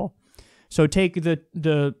example. So take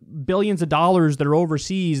the billions of dollars that are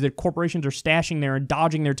overseas that corporations are stashing there and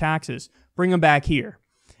dodging their taxes, bring them back here.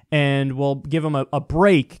 And we'll give them a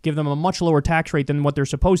break, give them a much lower tax rate than what they're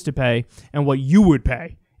supposed to pay and what you would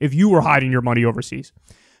pay if you were hiding your money overseas.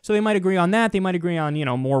 So they might agree on that. They might agree on,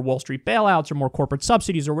 more Wall Street bailouts or more corporate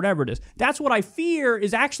subsidies or whatever it is. That's what I fear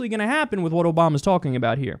is actually going to happen with what Obama's talking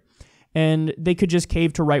about here. And they could just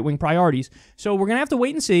cave to right-wing priorities. So we're going to have to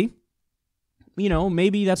wait and see.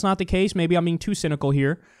 Maybe that's not the case. Maybe I'm being too cynical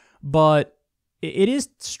here. But it is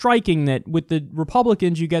striking that with the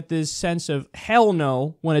Republicans, you get this sense of hell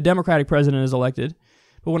no when a Democratic president is elected.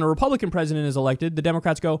 But when a Republican president is elected, the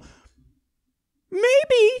Democrats go,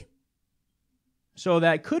 maybe. So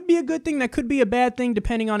that could be a good thing. That could be a bad thing,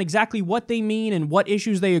 depending on exactly what they mean and what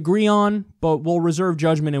issues they agree on. But we'll reserve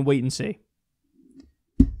judgment and wait and see.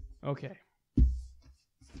 Okay.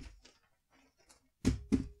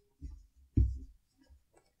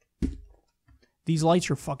 These lights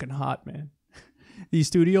are fucking hot, man. These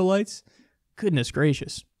studio lights? Goodness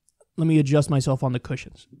gracious. Let me adjust myself on the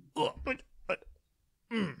cushions.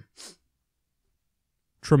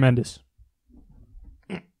 Tremendous.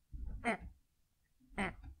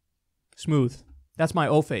 Smooth. That's my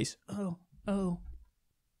O face. Oh. All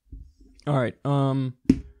right.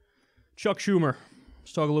 Chuck Schumer.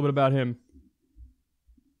 Let's talk a little bit about him.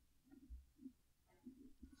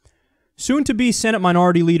 Soon-to-be Senate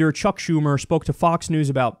Minority Leader Chuck Schumer spoke to Fox News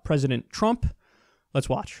about President Trump. Let's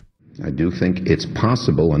watch. I do think it's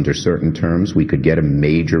possible under certain terms we could get a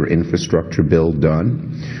major infrastructure bill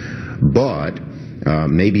done, but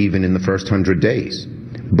maybe even in the first 100 days.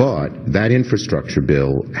 But that infrastructure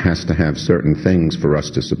bill has to have certain things for us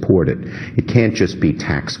to support it. It can't just be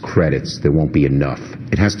tax credits. There won't be enough.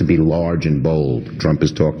 It has to be large and bold. Trump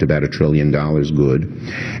has talked about $1 trillion good.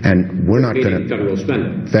 And we're not going to... Federal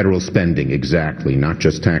spending. Federal spending, exactly, not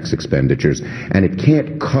just tax expenditures. And it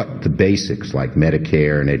can't cut the basics like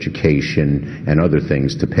Medicare and education and other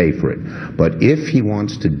things to pay for it. But if he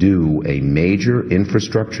wants to do a major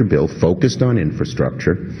infrastructure bill focused on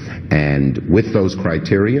infrastructure and with those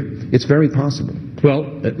criteria, it's very possible. Well,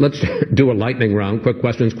 let's do a lightning round, quick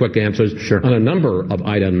questions, quick answers. Sure. On a number of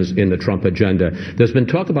items in the Trump agenda. There's been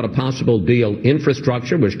talk about a possible deal,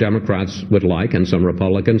 infrastructure, which Democrats would like, and some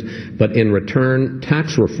Republicans, but in return,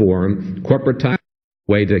 tax reform, corporate tax,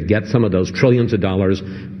 way to get some of those trillions of dollars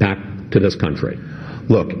back to this country.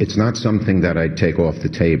 Look, it's not something that I'd take off the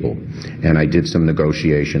table, and I did some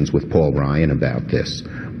negotiations with Paul Ryan about this.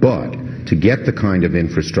 But to get the kind of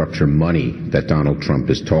infrastructure money that Donald Trump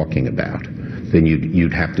is talking about, then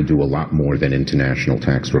you'd have to do a lot more than international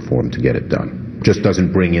tax reform to get it done. just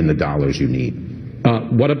doesn't bring in the dollars you need.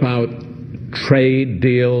 What about trade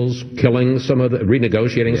deals,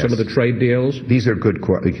 renegotiating some of the trade deals? These are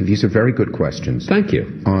very good questions. Thank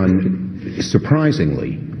you.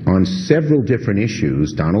 Surprisingly, on several different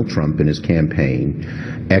issues, Donald Trump in his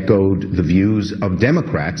campaign echoed the views of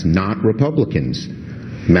Democrats, not Republicans.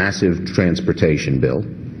 Massive transportation bill,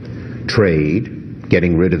 trade,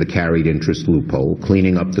 getting rid of the carried interest loophole,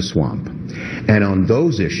 cleaning up the swamp. And on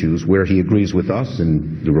those issues where he agrees with us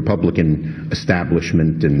and the Republican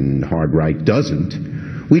establishment and hard right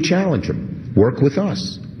doesn't, we challenge him. Work with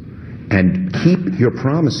us. And keep your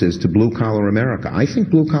promises to blue-collar America. I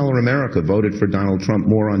think blue-collar America voted for Donald Trump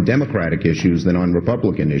more on Democratic issues than on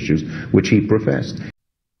Republican issues, which he professed.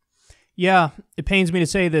 Yeah, it pains me to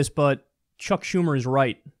say this, but Chuck Schumer is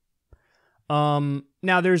right.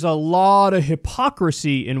 Now, there's a lot of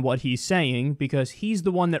hypocrisy in what he's saying because he's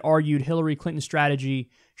the one that argued Hillary Clinton's strategy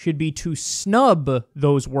should be to snub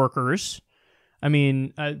those workers. I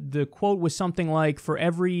mean, the quote was something like, for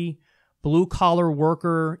every blue-collar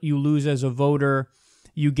worker you lose as a voter,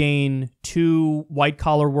 you gain 2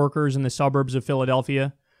 white-collar workers in the suburbs of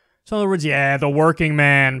Philadelphia. So in other words, yeah, the working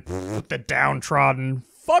man, the downtrodden,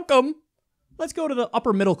 fuck them. Let's go to the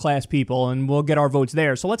upper middle class people and we'll get our votes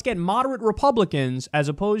there. So let's get moderate Republicans as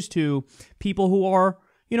opposed to people who are,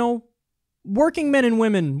 working men and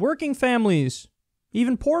women, working families,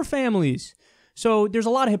 even poor families. So there's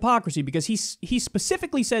a lot of hypocrisy because he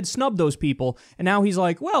specifically said snub those people. And now he's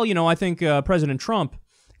like, well, I think President Trump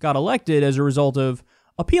got elected as a result of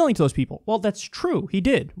appealing to those people. Well, that's true. He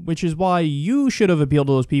did, which is why you should have appealed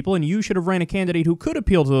to those people and you should have ran a candidate who could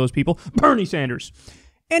appeal to those people, Bernie Sanders.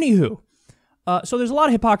 Anywho. So there's a lot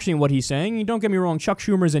of hypocrisy in what he's saying. And don't get me wrong, Chuck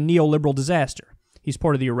Schumer is a neoliberal disaster. He's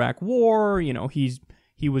part of the Iraq War.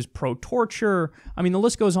 He was pro-torture. I mean, the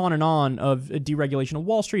list goes on of deregulation of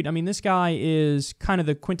Wall Street. I mean, this guy is kind of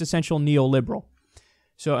the quintessential neoliberal.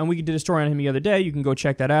 So, and we did a story on him the other day. You can go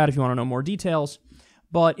check that out if you want to know more details.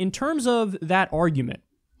 But in terms of that argument,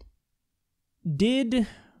 did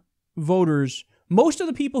voters, most of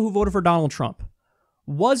the people who voted for Donald Trump,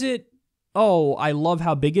 was it, oh, I love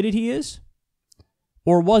how bigoted he is?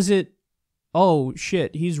 Or was it, oh,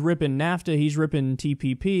 shit, he's ripping NAFTA, he's ripping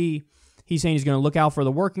TPP, he's saying he's going to look out for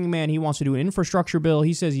the working man, he wants to do an infrastructure bill,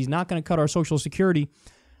 he says he's not going to cut our Social Security.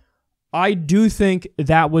 I do think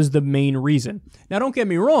that was the main reason. Now, don't get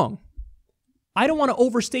me wrong. I don't want to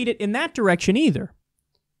overstate it in that direction either.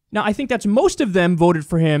 Now, I think that's most of them voted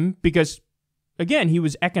for him because, again, he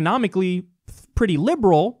was economically pretty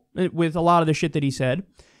liberal with a lot of the shit that he said.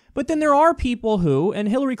 But then there are people who, and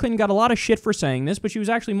Hillary Clinton got a lot of shit for saying this, but she was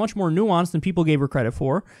actually much more nuanced than people gave her credit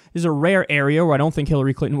for. This is a rare area where I don't think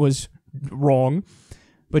Hillary Clinton was wrong.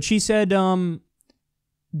 But she said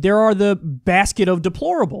there are the basket of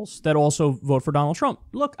deplorables that also vote for Donald Trump.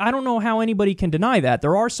 Look, I don't know how anybody can deny that.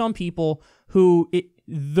 There are some people who,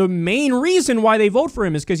 the main reason why they vote for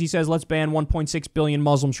him is because he says, let's ban 1.6 billion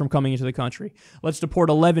Muslims from coming into the country. Let's deport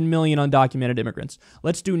 11 million undocumented immigrants.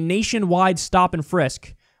 Let's do nationwide stop and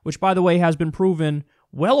frisk, which, by the way, has been proven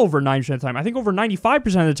well over 90% of the time. I think over 95%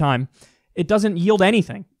 of the time, it doesn't yield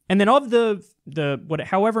anything. And then of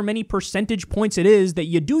however many percentage points it is that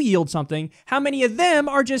you do yield something, how many of them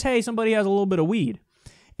are just, hey, somebody has a little bit of weed?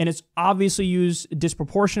 And it's obviously used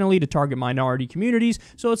disproportionately to target minority communities.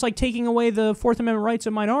 So it's like taking away the Fourth Amendment rights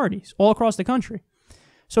of minorities all across the country.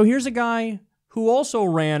 So here's a guy who also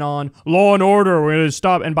ran on law and order. We're going to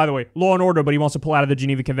stop. And by the way, law and order, but he wants to pull out of the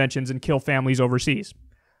Geneva Conventions and kill families overseas.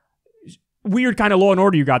 Weird kind of law and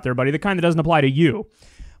order you got there, buddy. The kind that doesn't apply to you.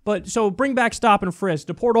 But so bring back stop and frisk,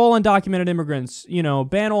 deport all undocumented immigrants,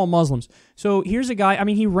 ban all Muslims. So here's a guy, I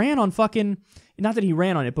mean, he ran on fucking, not that he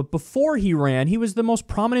ran on it, but before he ran, he was the most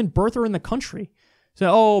prominent birther in the country. So,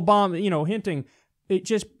 Obama, hinting,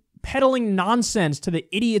 just peddling nonsense to the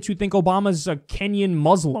idiots who think Obama's a Kenyan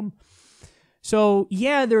Muslim. So,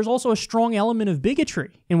 yeah, there's also a strong element of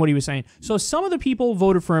bigotry in what he was saying. So some of the people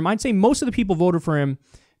voted for him. I'd say most of the people voted for him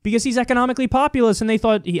because he's economically populist, and they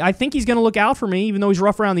thought, I think he's going to look out for me, even though he's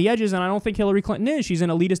rough around the edges, and I don't think Hillary Clinton is. She's an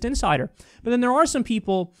elitist insider. But then there are some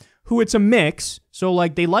people who it's a mix, so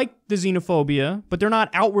like they like the xenophobia, but they're not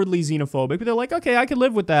outwardly xenophobic, but they're like, okay, I could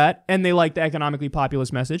live with that, and they like the economically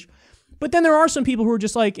populist message. But then there are some people who are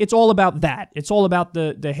just like, it's all about that. It's all about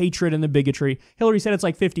the hatred and the bigotry. Hillary said it's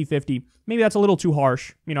like 50-50. Maybe that's a little too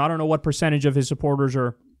harsh. I don't know what percentage of his supporters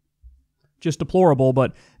are just deplorable,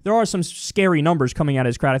 but there are some scary numbers coming out of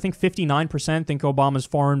his crowd. I think 59% think Obama's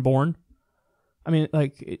foreign-born. I mean,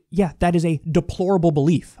 yeah, that is a deplorable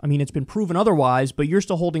belief. I mean, it's been proven otherwise, but you're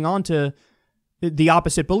still holding on to the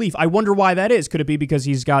opposite belief. I wonder why that is. Could it be because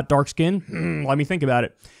he's got dark skin? Let me think about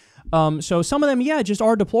it. So some of them, yeah, just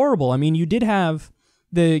are deplorable. I mean, you did have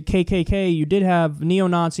the KKK, you did have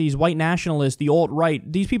neo-Nazis, white nationalists, the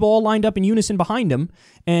alt-right. These people all lined up in unison behind him,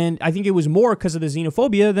 and I think it was more because of the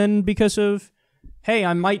xenophobia than because of, hey,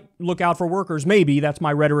 I might look out for workers, maybe. That's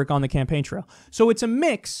my rhetoric on the campaign trail. So it's a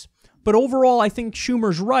mix, but overall, I think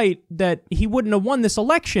Schumer's right that he wouldn't have won this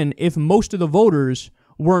election if most of the voters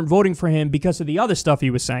weren't voting for him because of the other stuff he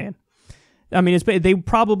was saying. I mean, they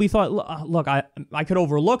probably thought, look, I could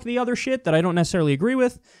overlook the other shit that I don't necessarily agree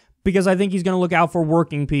with because I think he's going to look out for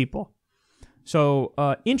working people. So,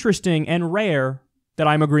 interesting and rare that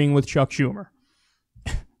I'm agreeing with Chuck Schumer.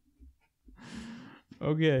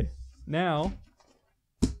 Okay, now...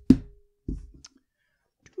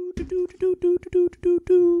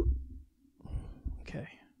 Okay.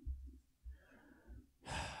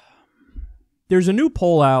 There's a new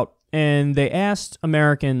poll out, and they asked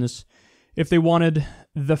Americans if they wanted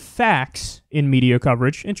the facts in media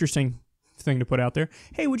coverage. Interesting thing to put out there.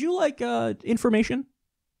 Hey, would you like information?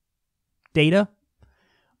 Data?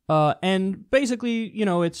 And basically, you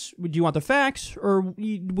know, it's, do you want the facts or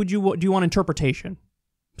do you want interpretation?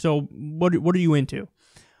 So what are you into?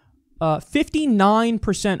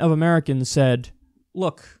 59% of Americans said,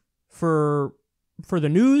 look, for the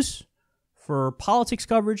news, for politics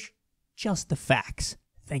coverage, just the facts.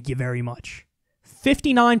 Thank you very much.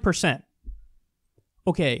 59%.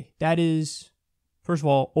 Okay, that is, first of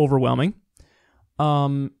all, overwhelming.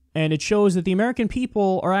 And it shows that the American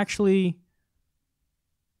people are actually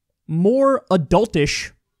more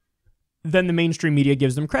adultish than the mainstream media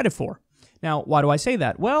gives them credit for. Now, why do I say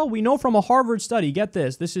that? Well, we know from a Harvard study, get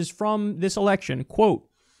this is from this election, quote,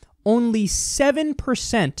 only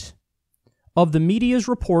 7% of the media's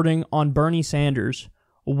reporting on Bernie Sanders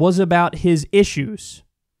was about his issues.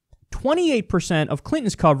 28% of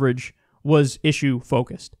Clinton's coverage was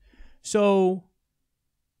issue-focused. So,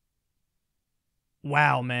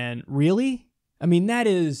 wow, man, really? I mean, that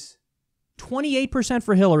is 28%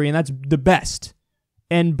 for Hillary, and that's the best.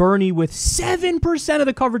 And Bernie with 7% of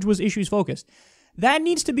the coverage was issues focused. That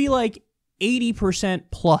needs to be like 80%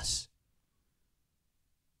 plus.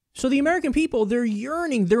 So the American people, they're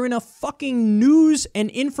yearning. They're in a fucking news and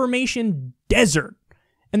information desert.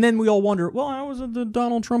 And then we all wonder, well, how is it that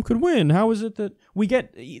Donald Trump could win? How is it that we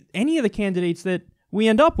get any of the candidates that we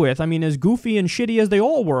end up with? I mean, as goofy and shitty as they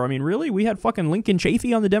all were. I mean, really? We had fucking Lincoln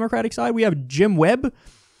Chafee on the Democratic side. We have Jim Webb.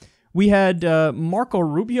 We had Marco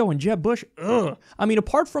Rubio and Jeb Bush. Ugh. I mean,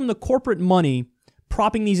 apart from the corporate money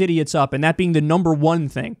propping these idiots up and that being the number one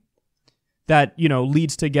thing that, you know,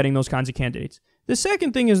 leads to getting those kinds of candidates. The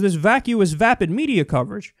second thing is this vacuous, vapid media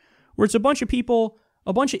coverage where it's a bunch of people,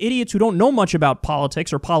 a bunch of idiots who don't know much about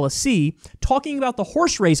politics or policy, talking about the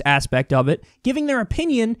horse race aspect of it, giving their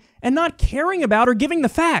opinion, and not caring about or giving the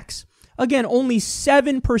facts. Again, only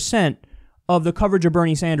 7% of the coverage of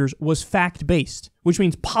Bernie Sanders was fact-based, which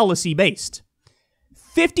means policy-based.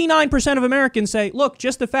 59% of Americans say, look,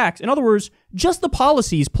 just the facts. In other words, just the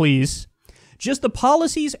policies, please. Just the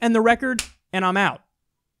policies and the record, and I'm out.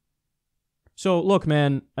 So, look,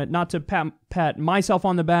 man, not to pat myself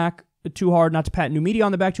on the back too hard, not to pat new media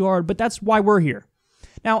on the back too hard, but that's why we're here.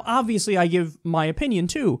 Now, obviously, I give my opinion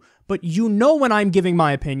too, but you know when I'm giving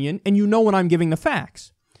my opinion, and you know when I'm giving the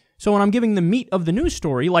facts. So when I'm giving the meat of the news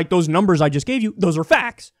story, like those numbers I just gave you, those are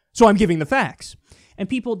facts. So I'm giving the facts. And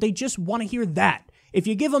people, they just want to hear that. If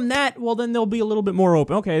you give them that, well, then they'll be a little bit more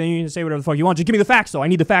open. Okay, then you can say whatever the fuck you want. Just give me the facts, though. I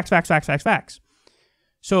need the facts, facts, facts, facts, facts.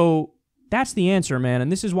 So that's the answer, man.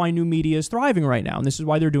 And this is why new media is thriving right now. And this is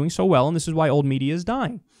why they're doing so well. And this is why old media is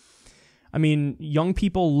dying. I mean, young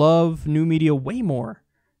people love new media way more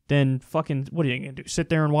than fucking, what are you going to do? Sit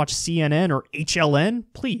there and watch CNN or HLN?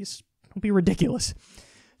 Please, don't be ridiculous.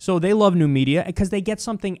 So they love new media because they get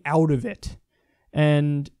something out of it.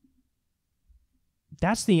 And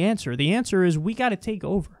that's the answer. The answer is we got to take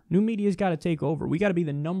over. New media's got to take over. We got to be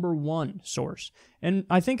the number one source. And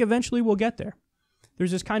I think eventually we'll get there.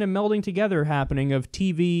 There's this kind of melding together happening of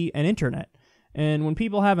TV and internet. And when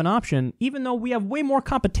people have an option, even though we have way more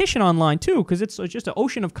competition online too, because it's just an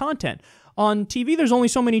ocean of content. On TV, there's only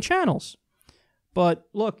so many channels. But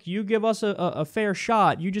look, you give us a fair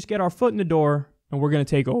shot. You just get our foot in the door, and we're going to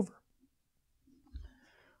take over.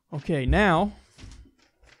 Okay, now,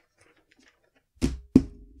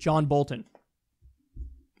 John Bolton.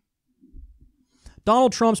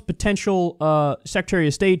 Donald Trump's potential Secretary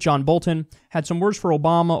of State, John Bolton, had some words for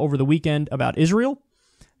Obama over the weekend about Israel.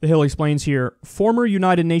 The Hill explains here, former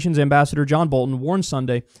United Nations Ambassador John Bolton warned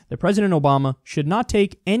Sunday that President Obama should not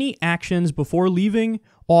take any actions before leaving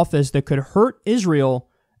office that could hurt Israel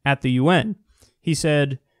at the UN. He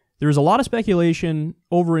said, There's a lot of speculation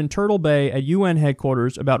over in Turtle Bay at UN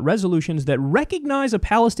headquarters about resolutions that recognize a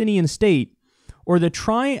Palestinian state or that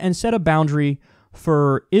try and set a boundary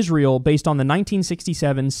for Israel based on the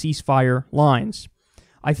 1967 ceasefire lines.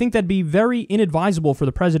 I think that'd be very inadvisable for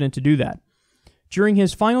the president to do that. During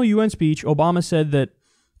his final UN speech, Obama said that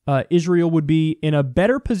Israel would be in a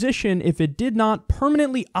better position if it did not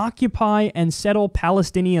permanently occupy and settle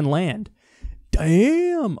Palestinian land.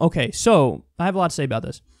 Damn. Okay, so I have a lot to say about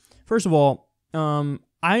this. First of all,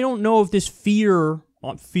 I don't know if this fear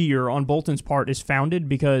on Bolton's part is founded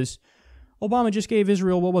because Obama just gave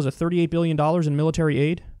Israel, what was it, $38 billion in military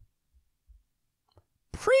aid?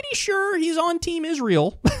 Pretty sure he's on Team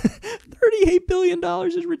Israel. $38 billion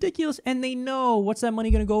is ridiculous. And they know what's that money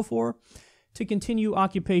going to go for? To continue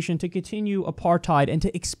occupation, to continue apartheid, and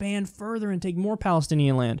to expand further and take more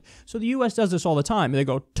Palestinian land. So the U.S. does this all the time. They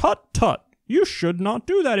go, tut, tut, you should not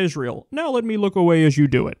do that, Israel. Now let me look away as you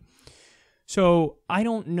do it. So I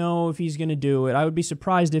don't know if he's going to do it. I would be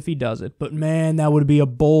surprised if he does it. But man, that would be a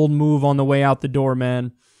bold move on the way out the door,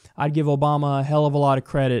 man. I'd give Obama a hell of a lot of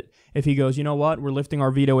credit if he goes, you know what, we're lifting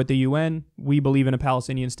our veto at the UN. We believe in a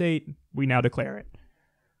Palestinian state. We now declare it.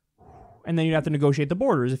 And then you'd have to negotiate the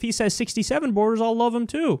borders. If he says 67 borders, I'll love him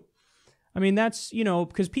too. I mean, that's,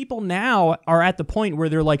 because people now are at the point where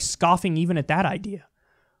they're like scoffing even at that idea.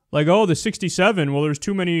 Like, oh, the 67, well, there's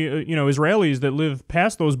too many, Israelis that live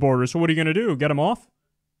past those borders, so what are you going to do, get them off?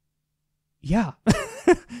 Yeah.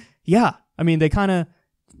 Yeah. I mean, a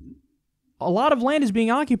lot of land is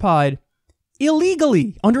being occupied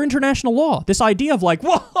illegally under international law. This idea of like,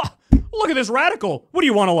 whoa, look at this radical. What do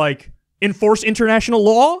you want to, enforce international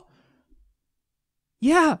law?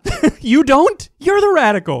 Yeah. You don't? You're the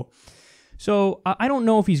radical. So I don't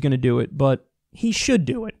know if he's going to do it, but he should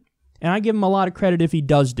do it. And I give him a lot of credit if he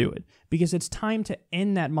does do it, because it's time to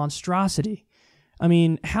end that monstrosity. I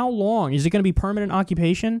mean, how long? Is it going to be permanent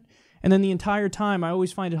occupation? And then the entire time, I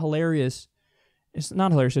always find it hilarious. It's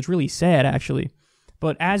not hilarious, it's really sad, actually.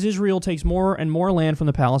 But as Israel takes more and more land from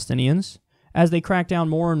the Palestinians, as they crack down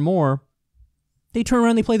more and more, they turn around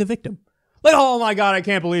and they play the victim. Like, oh my God, I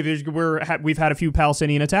can't believe we've had a few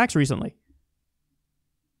Palestinian attacks recently.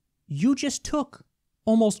 You just took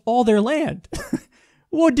almost all their land.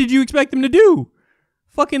 What did you expect them to do?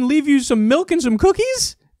 Fucking leave you some milk and some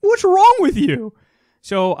cookies? What's wrong with you?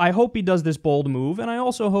 So I hope he does this bold move, and I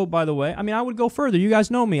also hope, by the way, I would go further. You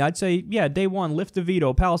guys know me. I'd say, yeah, day one, lift the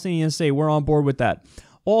veto. Palestinians say we're on board with that.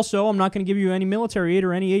 Also, I'm not going to give you any military aid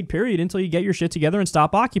or any aid, period, until you get your shit together and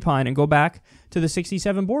stop occupying and go back to the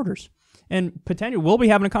 67 borders. And potentially, we'll be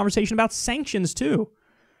having a conversation about sanctions, too.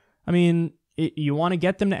 I mean, you want to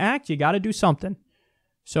get them to act, you got to do something.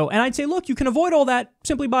 So, and I'd say, look, you can avoid all that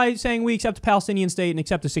simply by saying we accept the Palestinian state and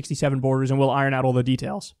accept the 67 borders, and we'll iron out all the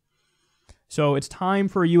details. So it's time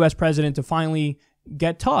for a U.S. president to finally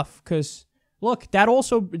get tough, because, look,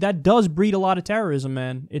 that does breed a lot of terrorism,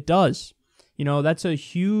 man. It does. That's a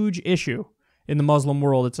huge issue in the Muslim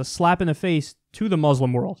world. It's a slap in the face to the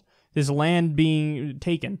Muslim world, this land being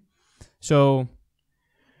taken. So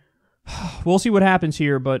we'll see what happens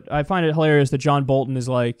here, but I find it hilarious that John Bolton is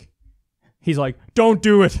like, he's like, don't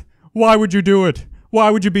do it. Why would you do it? Why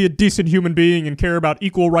would you be a decent human being and care about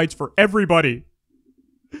equal rights for everybody?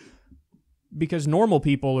 Because normal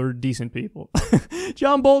people are decent people.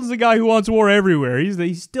 John Bolton's the guy who wants war everywhere.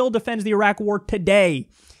 He still defends the Iraq war today.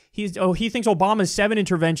 He thinks Obama's 7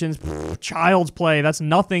 interventions, child's play. That's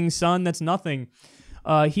nothing, son. That's nothing.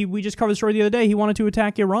 We just covered the story the other day. He wanted to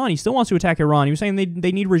attack Iran. He still wants to attack Iran. He was saying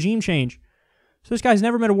they need regime change. So this guy's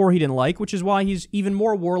never met a war he didn't like, which is why he's even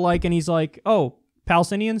more warlike, and he's like, oh,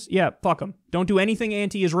 Palestinians? Yeah, fuck them. Don't do anything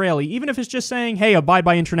anti-Israeli, even if it's just saying, hey, abide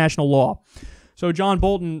by international law. So John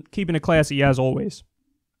Bolton keeping it classy as always.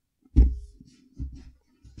 All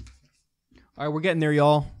right, we're getting there,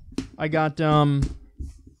 y'all. I got 2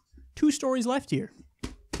 stories left here.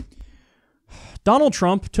 Donald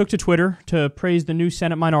Trump took to Twitter to praise the new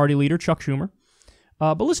Senate Minority Leader, Chuck Schumer.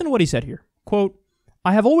 But listen to what he said here. Quote,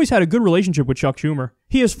 I have always had a good relationship with Chuck Schumer.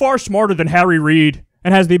 He is far smarter than Harry Reid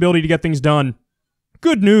and has the ability to get things done.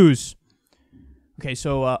 Good news. Okay,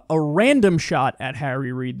 so a random shot at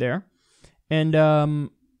Harry Reid there. And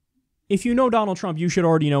if you know Donald Trump, you should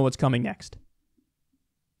already know what's coming next.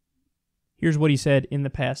 Here's what he said in the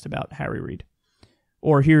past about Harry Reid.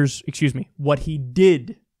 Or what he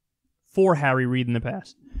did for Harry Reid in the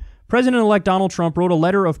past. President-elect Donald Trump wrote a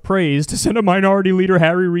letter of praise to Senate Minority Leader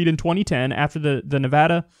Harry Reid in 2010 after the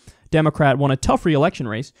Nevada Democrat won a tough re-election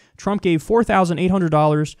race. Trump gave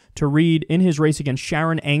 $4,800 to Reid in his race against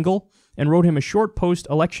Sharon Angle and wrote him a short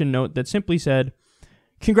post-election note that simply said,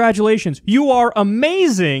 congratulations, you are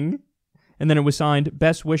amazing, And then it was signed,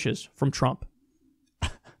 "Best wishes from Trump."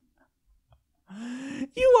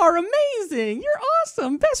 You are amazing. You're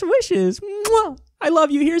awesome. Best wishes. Mwah. I love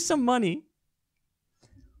you. Here's some money.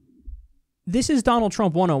 This is Donald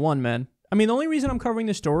Trump 101, man. I mean, the only reason I'm covering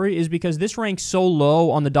this story is because this ranks so low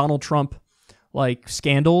on the Donald Trump,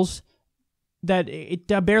 scandals that it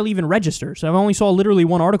barely even registers. I only saw literally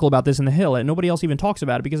one article about this in The Hill, and nobody else even talks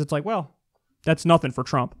about it because it's well, that's nothing for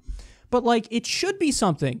Trump. But, it should be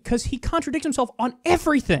something because he contradicts himself on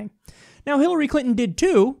everything. Now, Hillary Clinton did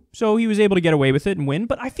too, so he was able to get away with it and win,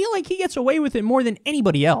 but I feel like he gets away with it more than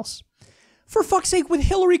anybody else. For fuck's sake, with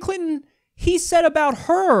Hillary Clinton, he said about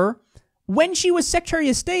her when she was Secretary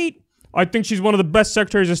of State, "I think she's one of the best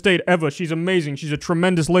Secretaries of State ever. She's amazing. She's a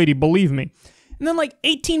tremendous lady, believe me." And then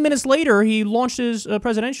 18 minutes later, he launched his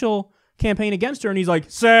presidential campaign against her, and he's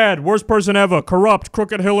like, "Sad, worst person ever, corrupt,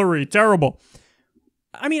 crooked Hillary, terrible."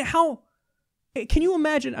 I mean, how... Can you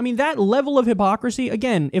imagine? I mean, that level of hypocrisy,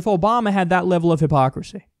 again, if Obama had that level of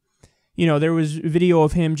hypocrisy, there was video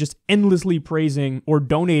of him just endlessly praising or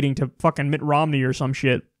donating to fucking Mitt Romney or some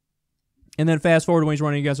shit. And then fast forward when he's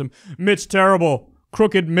running against him, "Mitt's terrible,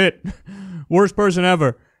 crooked Mitt, worst person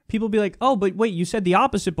ever." People would be like, "Oh, but wait, you said the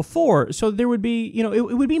opposite before." So there would be,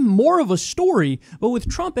 it would be more of a story. But with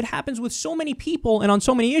Trump, it happens with so many people and on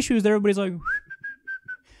so many issues that everybody's like...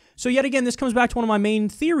 So yet again, this comes back to one of my main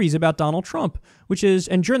theories about Donald Trump, which is,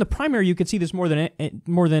 and during the primary, you could see this more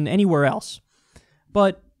than anywhere else.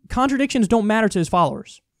 But contradictions don't matter to his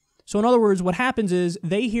followers. So in other words, what happens is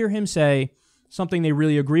they hear him say something they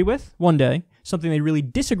really agree with one day, something they really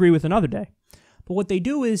disagree with another day. But what they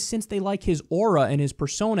do is, since they like his aura and his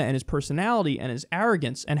persona and his personality and his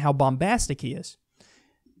arrogance and how bombastic he is,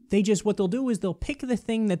 what they'll do is they'll pick the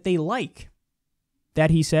thing that they like that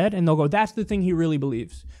he said, and they'll go, "That's the thing he really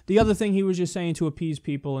believes. The other thing he was just saying to appease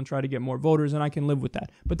people and try to get more voters, and I can live with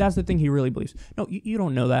that. But that's the thing he really believes." No, you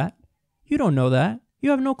don't know that. You don't know that.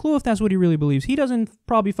 You have no clue if that's what he really believes. He doesn't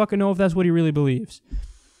probably fucking know if that's what he really believes.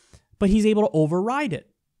 But he's able to override it.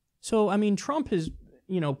 So, I mean, Trump has,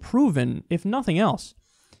 proven, if nothing else,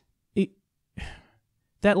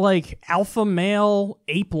 that, alpha male,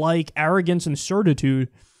 ape-like arrogance and certitude,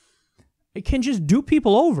 it can just do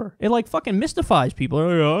people over. It fucking mystifies people.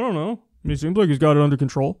 "Oh, yeah, I don't know. It seems like he's got it under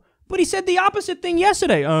control." But he said the opposite thing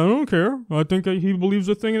yesterday. "I don't care. I think he believes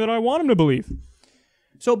the thing that I want him to believe."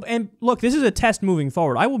 So, and look, this is a test moving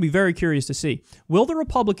forward. I will be very curious to see. Will the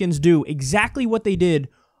Republicans do exactly what they did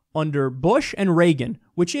under Bush and Reagan,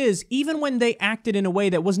 which is, even when they acted in a way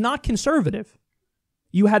that was not conservative,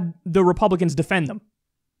 you had the Republicans defend them.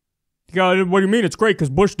 "God, what do you mean? It's great because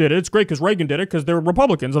Bush did it. It's great because Reagan did it because they're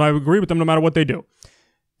Republicans, and I agree with them no matter what they do."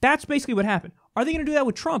 That's basically what happened. Are they going to do that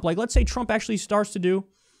with Trump? Let's say Trump actually starts to do,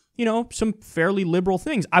 some fairly liberal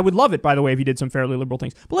things. I would love it, by the way, if he did some fairly liberal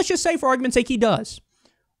things. But let's just say, for argument's sake, he does.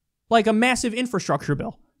 Like a massive infrastructure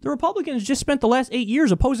bill. The Republicans just spent the last 8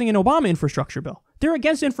 years opposing an Obama infrastructure bill. They're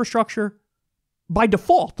against infrastructure by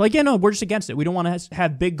default. No, we're just against it. We don't want to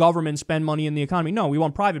have big government spend money in the economy. No, we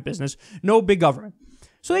want private business. No big government.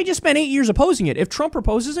 So they just spent 8 years opposing it. If Trump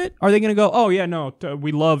proposes it, are they going to go, "Oh, yeah, no,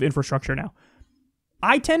 we love infrastructure now"?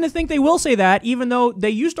 I tend to think they will say that, even though they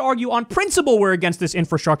used to argue on principle we're against this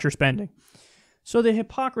infrastructure spending. So the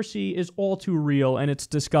hypocrisy is all too real, and it's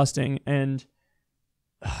disgusting. And,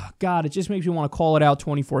 God, it just makes me want to call it out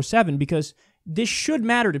 24/7 because this should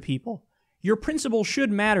matter to people. Your principles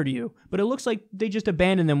should matter to you, but it looks like they just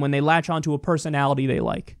abandon them when they latch onto a personality they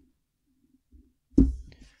like.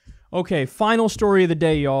 Okay, final story of the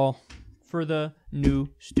day, y'all, for the new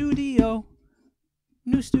studio.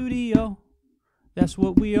 New studio. That's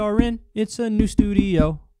what we are in. It's a new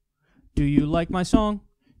studio. Do you like my song?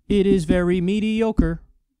 It is very mediocre.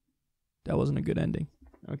 That wasn't a good ending.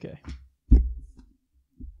 Okay. I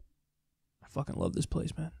fucking love this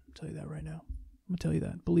place, man. I'll tell you that right now. I'm going to tell you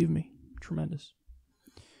that. Believe me. Tremendous.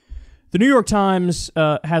 The New York Times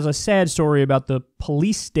has a sad story about the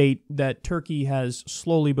police state that Turkey has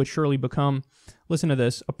slowly but surely become. Listen to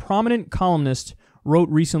this. A prominent columnist wrote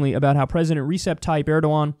recently about how President Recep Tayyip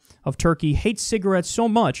Erdogan of Turkey hates cigarettes so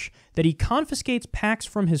much that he confiscates packs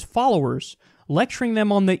from his followers, lecturing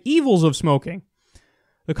them on the evils of smoking.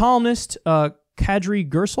 The columnist, Kadri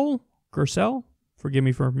Gürsel, forgive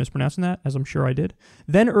me for mispronouncing that, as I'm sure I did,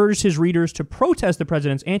 then urged his readers to protest the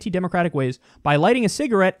president's anti-democratic ways by lighting a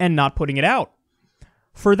cigarette and not putting it out.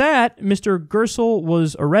 For that, Mr. Gürsel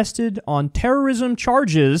was arrested on terrorism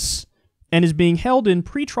charges and is being held in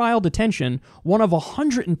pretrial detention, one of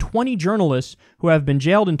 120 journalists who have been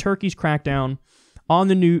jailed in Turkey's crackdown on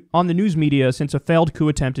the news media since a failed coup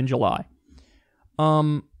attempt in July.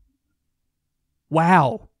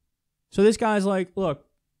 Wow. So this guy's like, look,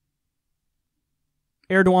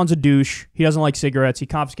 Erdogan's a douche. He doesn't like cigarettes. He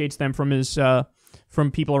confiscates them from his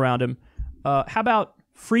from people around him. How about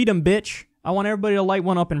freedom, bitch? I want everybody to light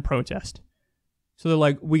one up in protest. So they're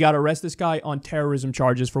like, we got to arrest this guy on terrorism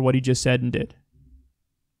charges for what he just said and did.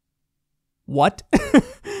 What?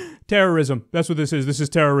 Terrorism. That's what this is. This is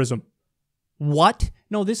terrorism. What?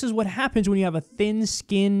 No, this is what happens when you have a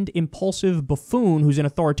thin-skinned, impulsive buffoon who's an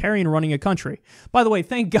authoritarian running a country. By the way,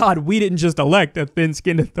 thank God we didn't just elect a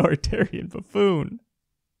thin-skinned authoritarian buffoon.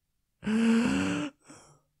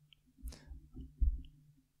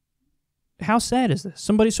 How sad is this?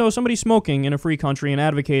 Somebody smoking in a free country and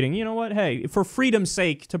advocating, you know what? Hey, for freedom's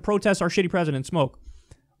sake, to protest our shitty president, smoke.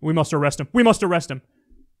 We must arrest him. We must arrest him.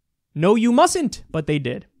 No, you mustn't, but they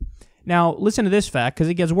did. Now, listen to this fact, because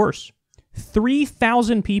it gets worse.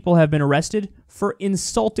 3,000 people have been arrested for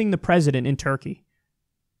insulting the president in Turkey.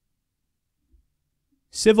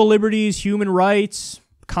 Civil liberties, human rights,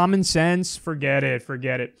 common sense, forget it.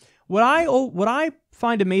 What I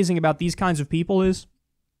find amazing about these kinds of people is,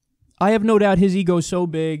 I have no doubt his ego is so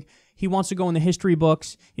big, he wants to go in the history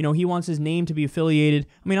books, you know, he wants his name to be affiliated.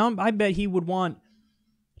 I mean, I bet he would want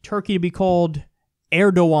Turkey to be called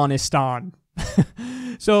Erdoganistan.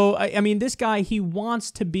 So, I mean, this guy, he wants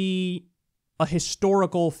to be a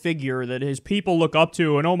historical figure that his people look up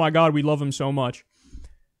to, and oh my God, we love him so much.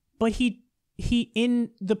 But he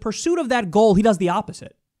in the pursuit of that goal, he does the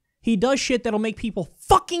opposite. He does shit that'll make people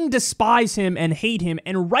fucking despise him and hate him,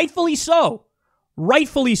 and rightfully so.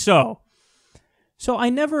 Rightfully so. So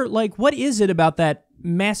I never, what is it about that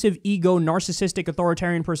massive ego, narcissistic,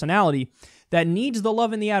 authoritarian personality that needs the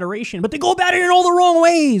love and the adoration, but they go about it in all the wrong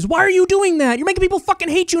ways? Why are you doing that? You're making people fucking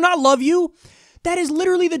hate you, not love you. That is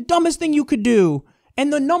literally the dumbest thing you could do.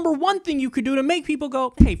 And the number one thing you could do to make people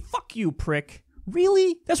go, hey, fuck you, prick.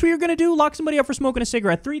 Really? That's what you're going to do? Lock somebody up for smoking a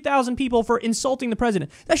cigarette? 3,000 people for insulting the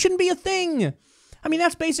president? That shouldn't be a thing. I mean,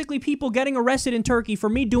 that's basically people getting arrested in Turkey for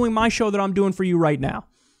me doing my show that I'm doing for you right now.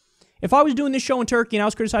 If I was doing this show in Turkey and I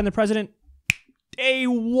was criticizing the president, day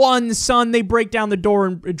one, son, they break down the door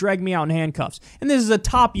and drag me out in handcuffs. And this is a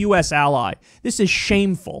top U.S. ally. This is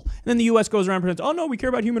shameful. And then the U.S. goes around and pretends, oh no, we care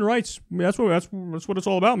about human rights. That's what it's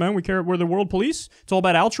all about, man. We're the world police. It's all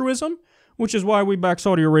about altruism, which is why we back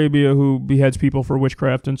Saudi Arabia, who beheads people for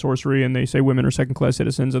witchcraft and sorcery, and they say women are second-class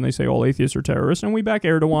citizens, and they say all atheists are terrorists. And we back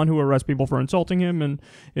Erdogan, who arrests people for insulting him and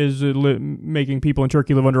is making people in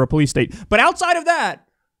Turkey live under a police state. But outside of that,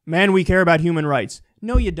 man, we care about human rights.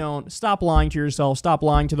 No, you don't. Stop lying to yourself. Stop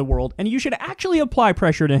lying to the world. And you should actually apply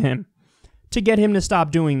pressure to him to get him to stop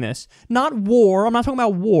doing this. Not war. I'm not talking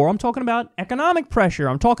about war. I'm talking about economic pressure.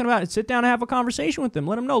 I'm talking about sit down and have a conversation with him.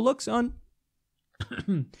 Let him know, look, son,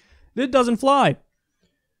 this doesn't fly.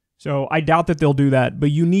 So I doubt that they'll do that,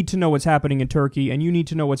 but you need to know what's happening in Turkey, and you need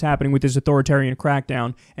to know what's happening with this authoritarian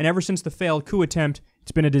crackdown. And ever since the failed coup attempt,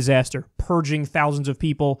 it's been a disaster. Purging thousands of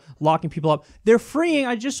people, locking people up. They're freeing,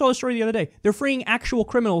 I just saw a story the other day, they're freeing actual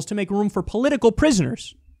criminals to make room for political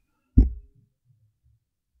prisoners.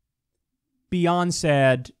 Beyond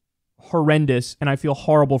sad, horrendous, and I feel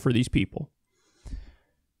horrible for these people.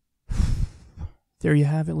 There you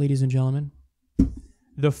have it, ladies and gentlemen.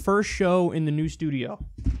 The first show in the new studio.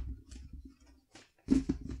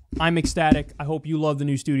 I'm ecstatic. I hope you love the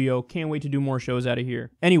new studio. Can't wait to do more shows out of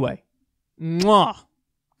here. Anyway, mwah.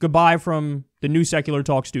 Goodbye from the new Secular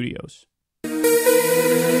Talk studios. The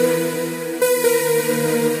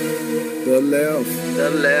left.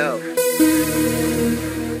 Lefty.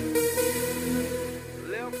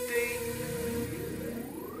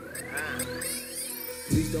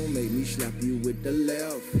 Please don't make me slap you with the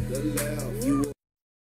left. You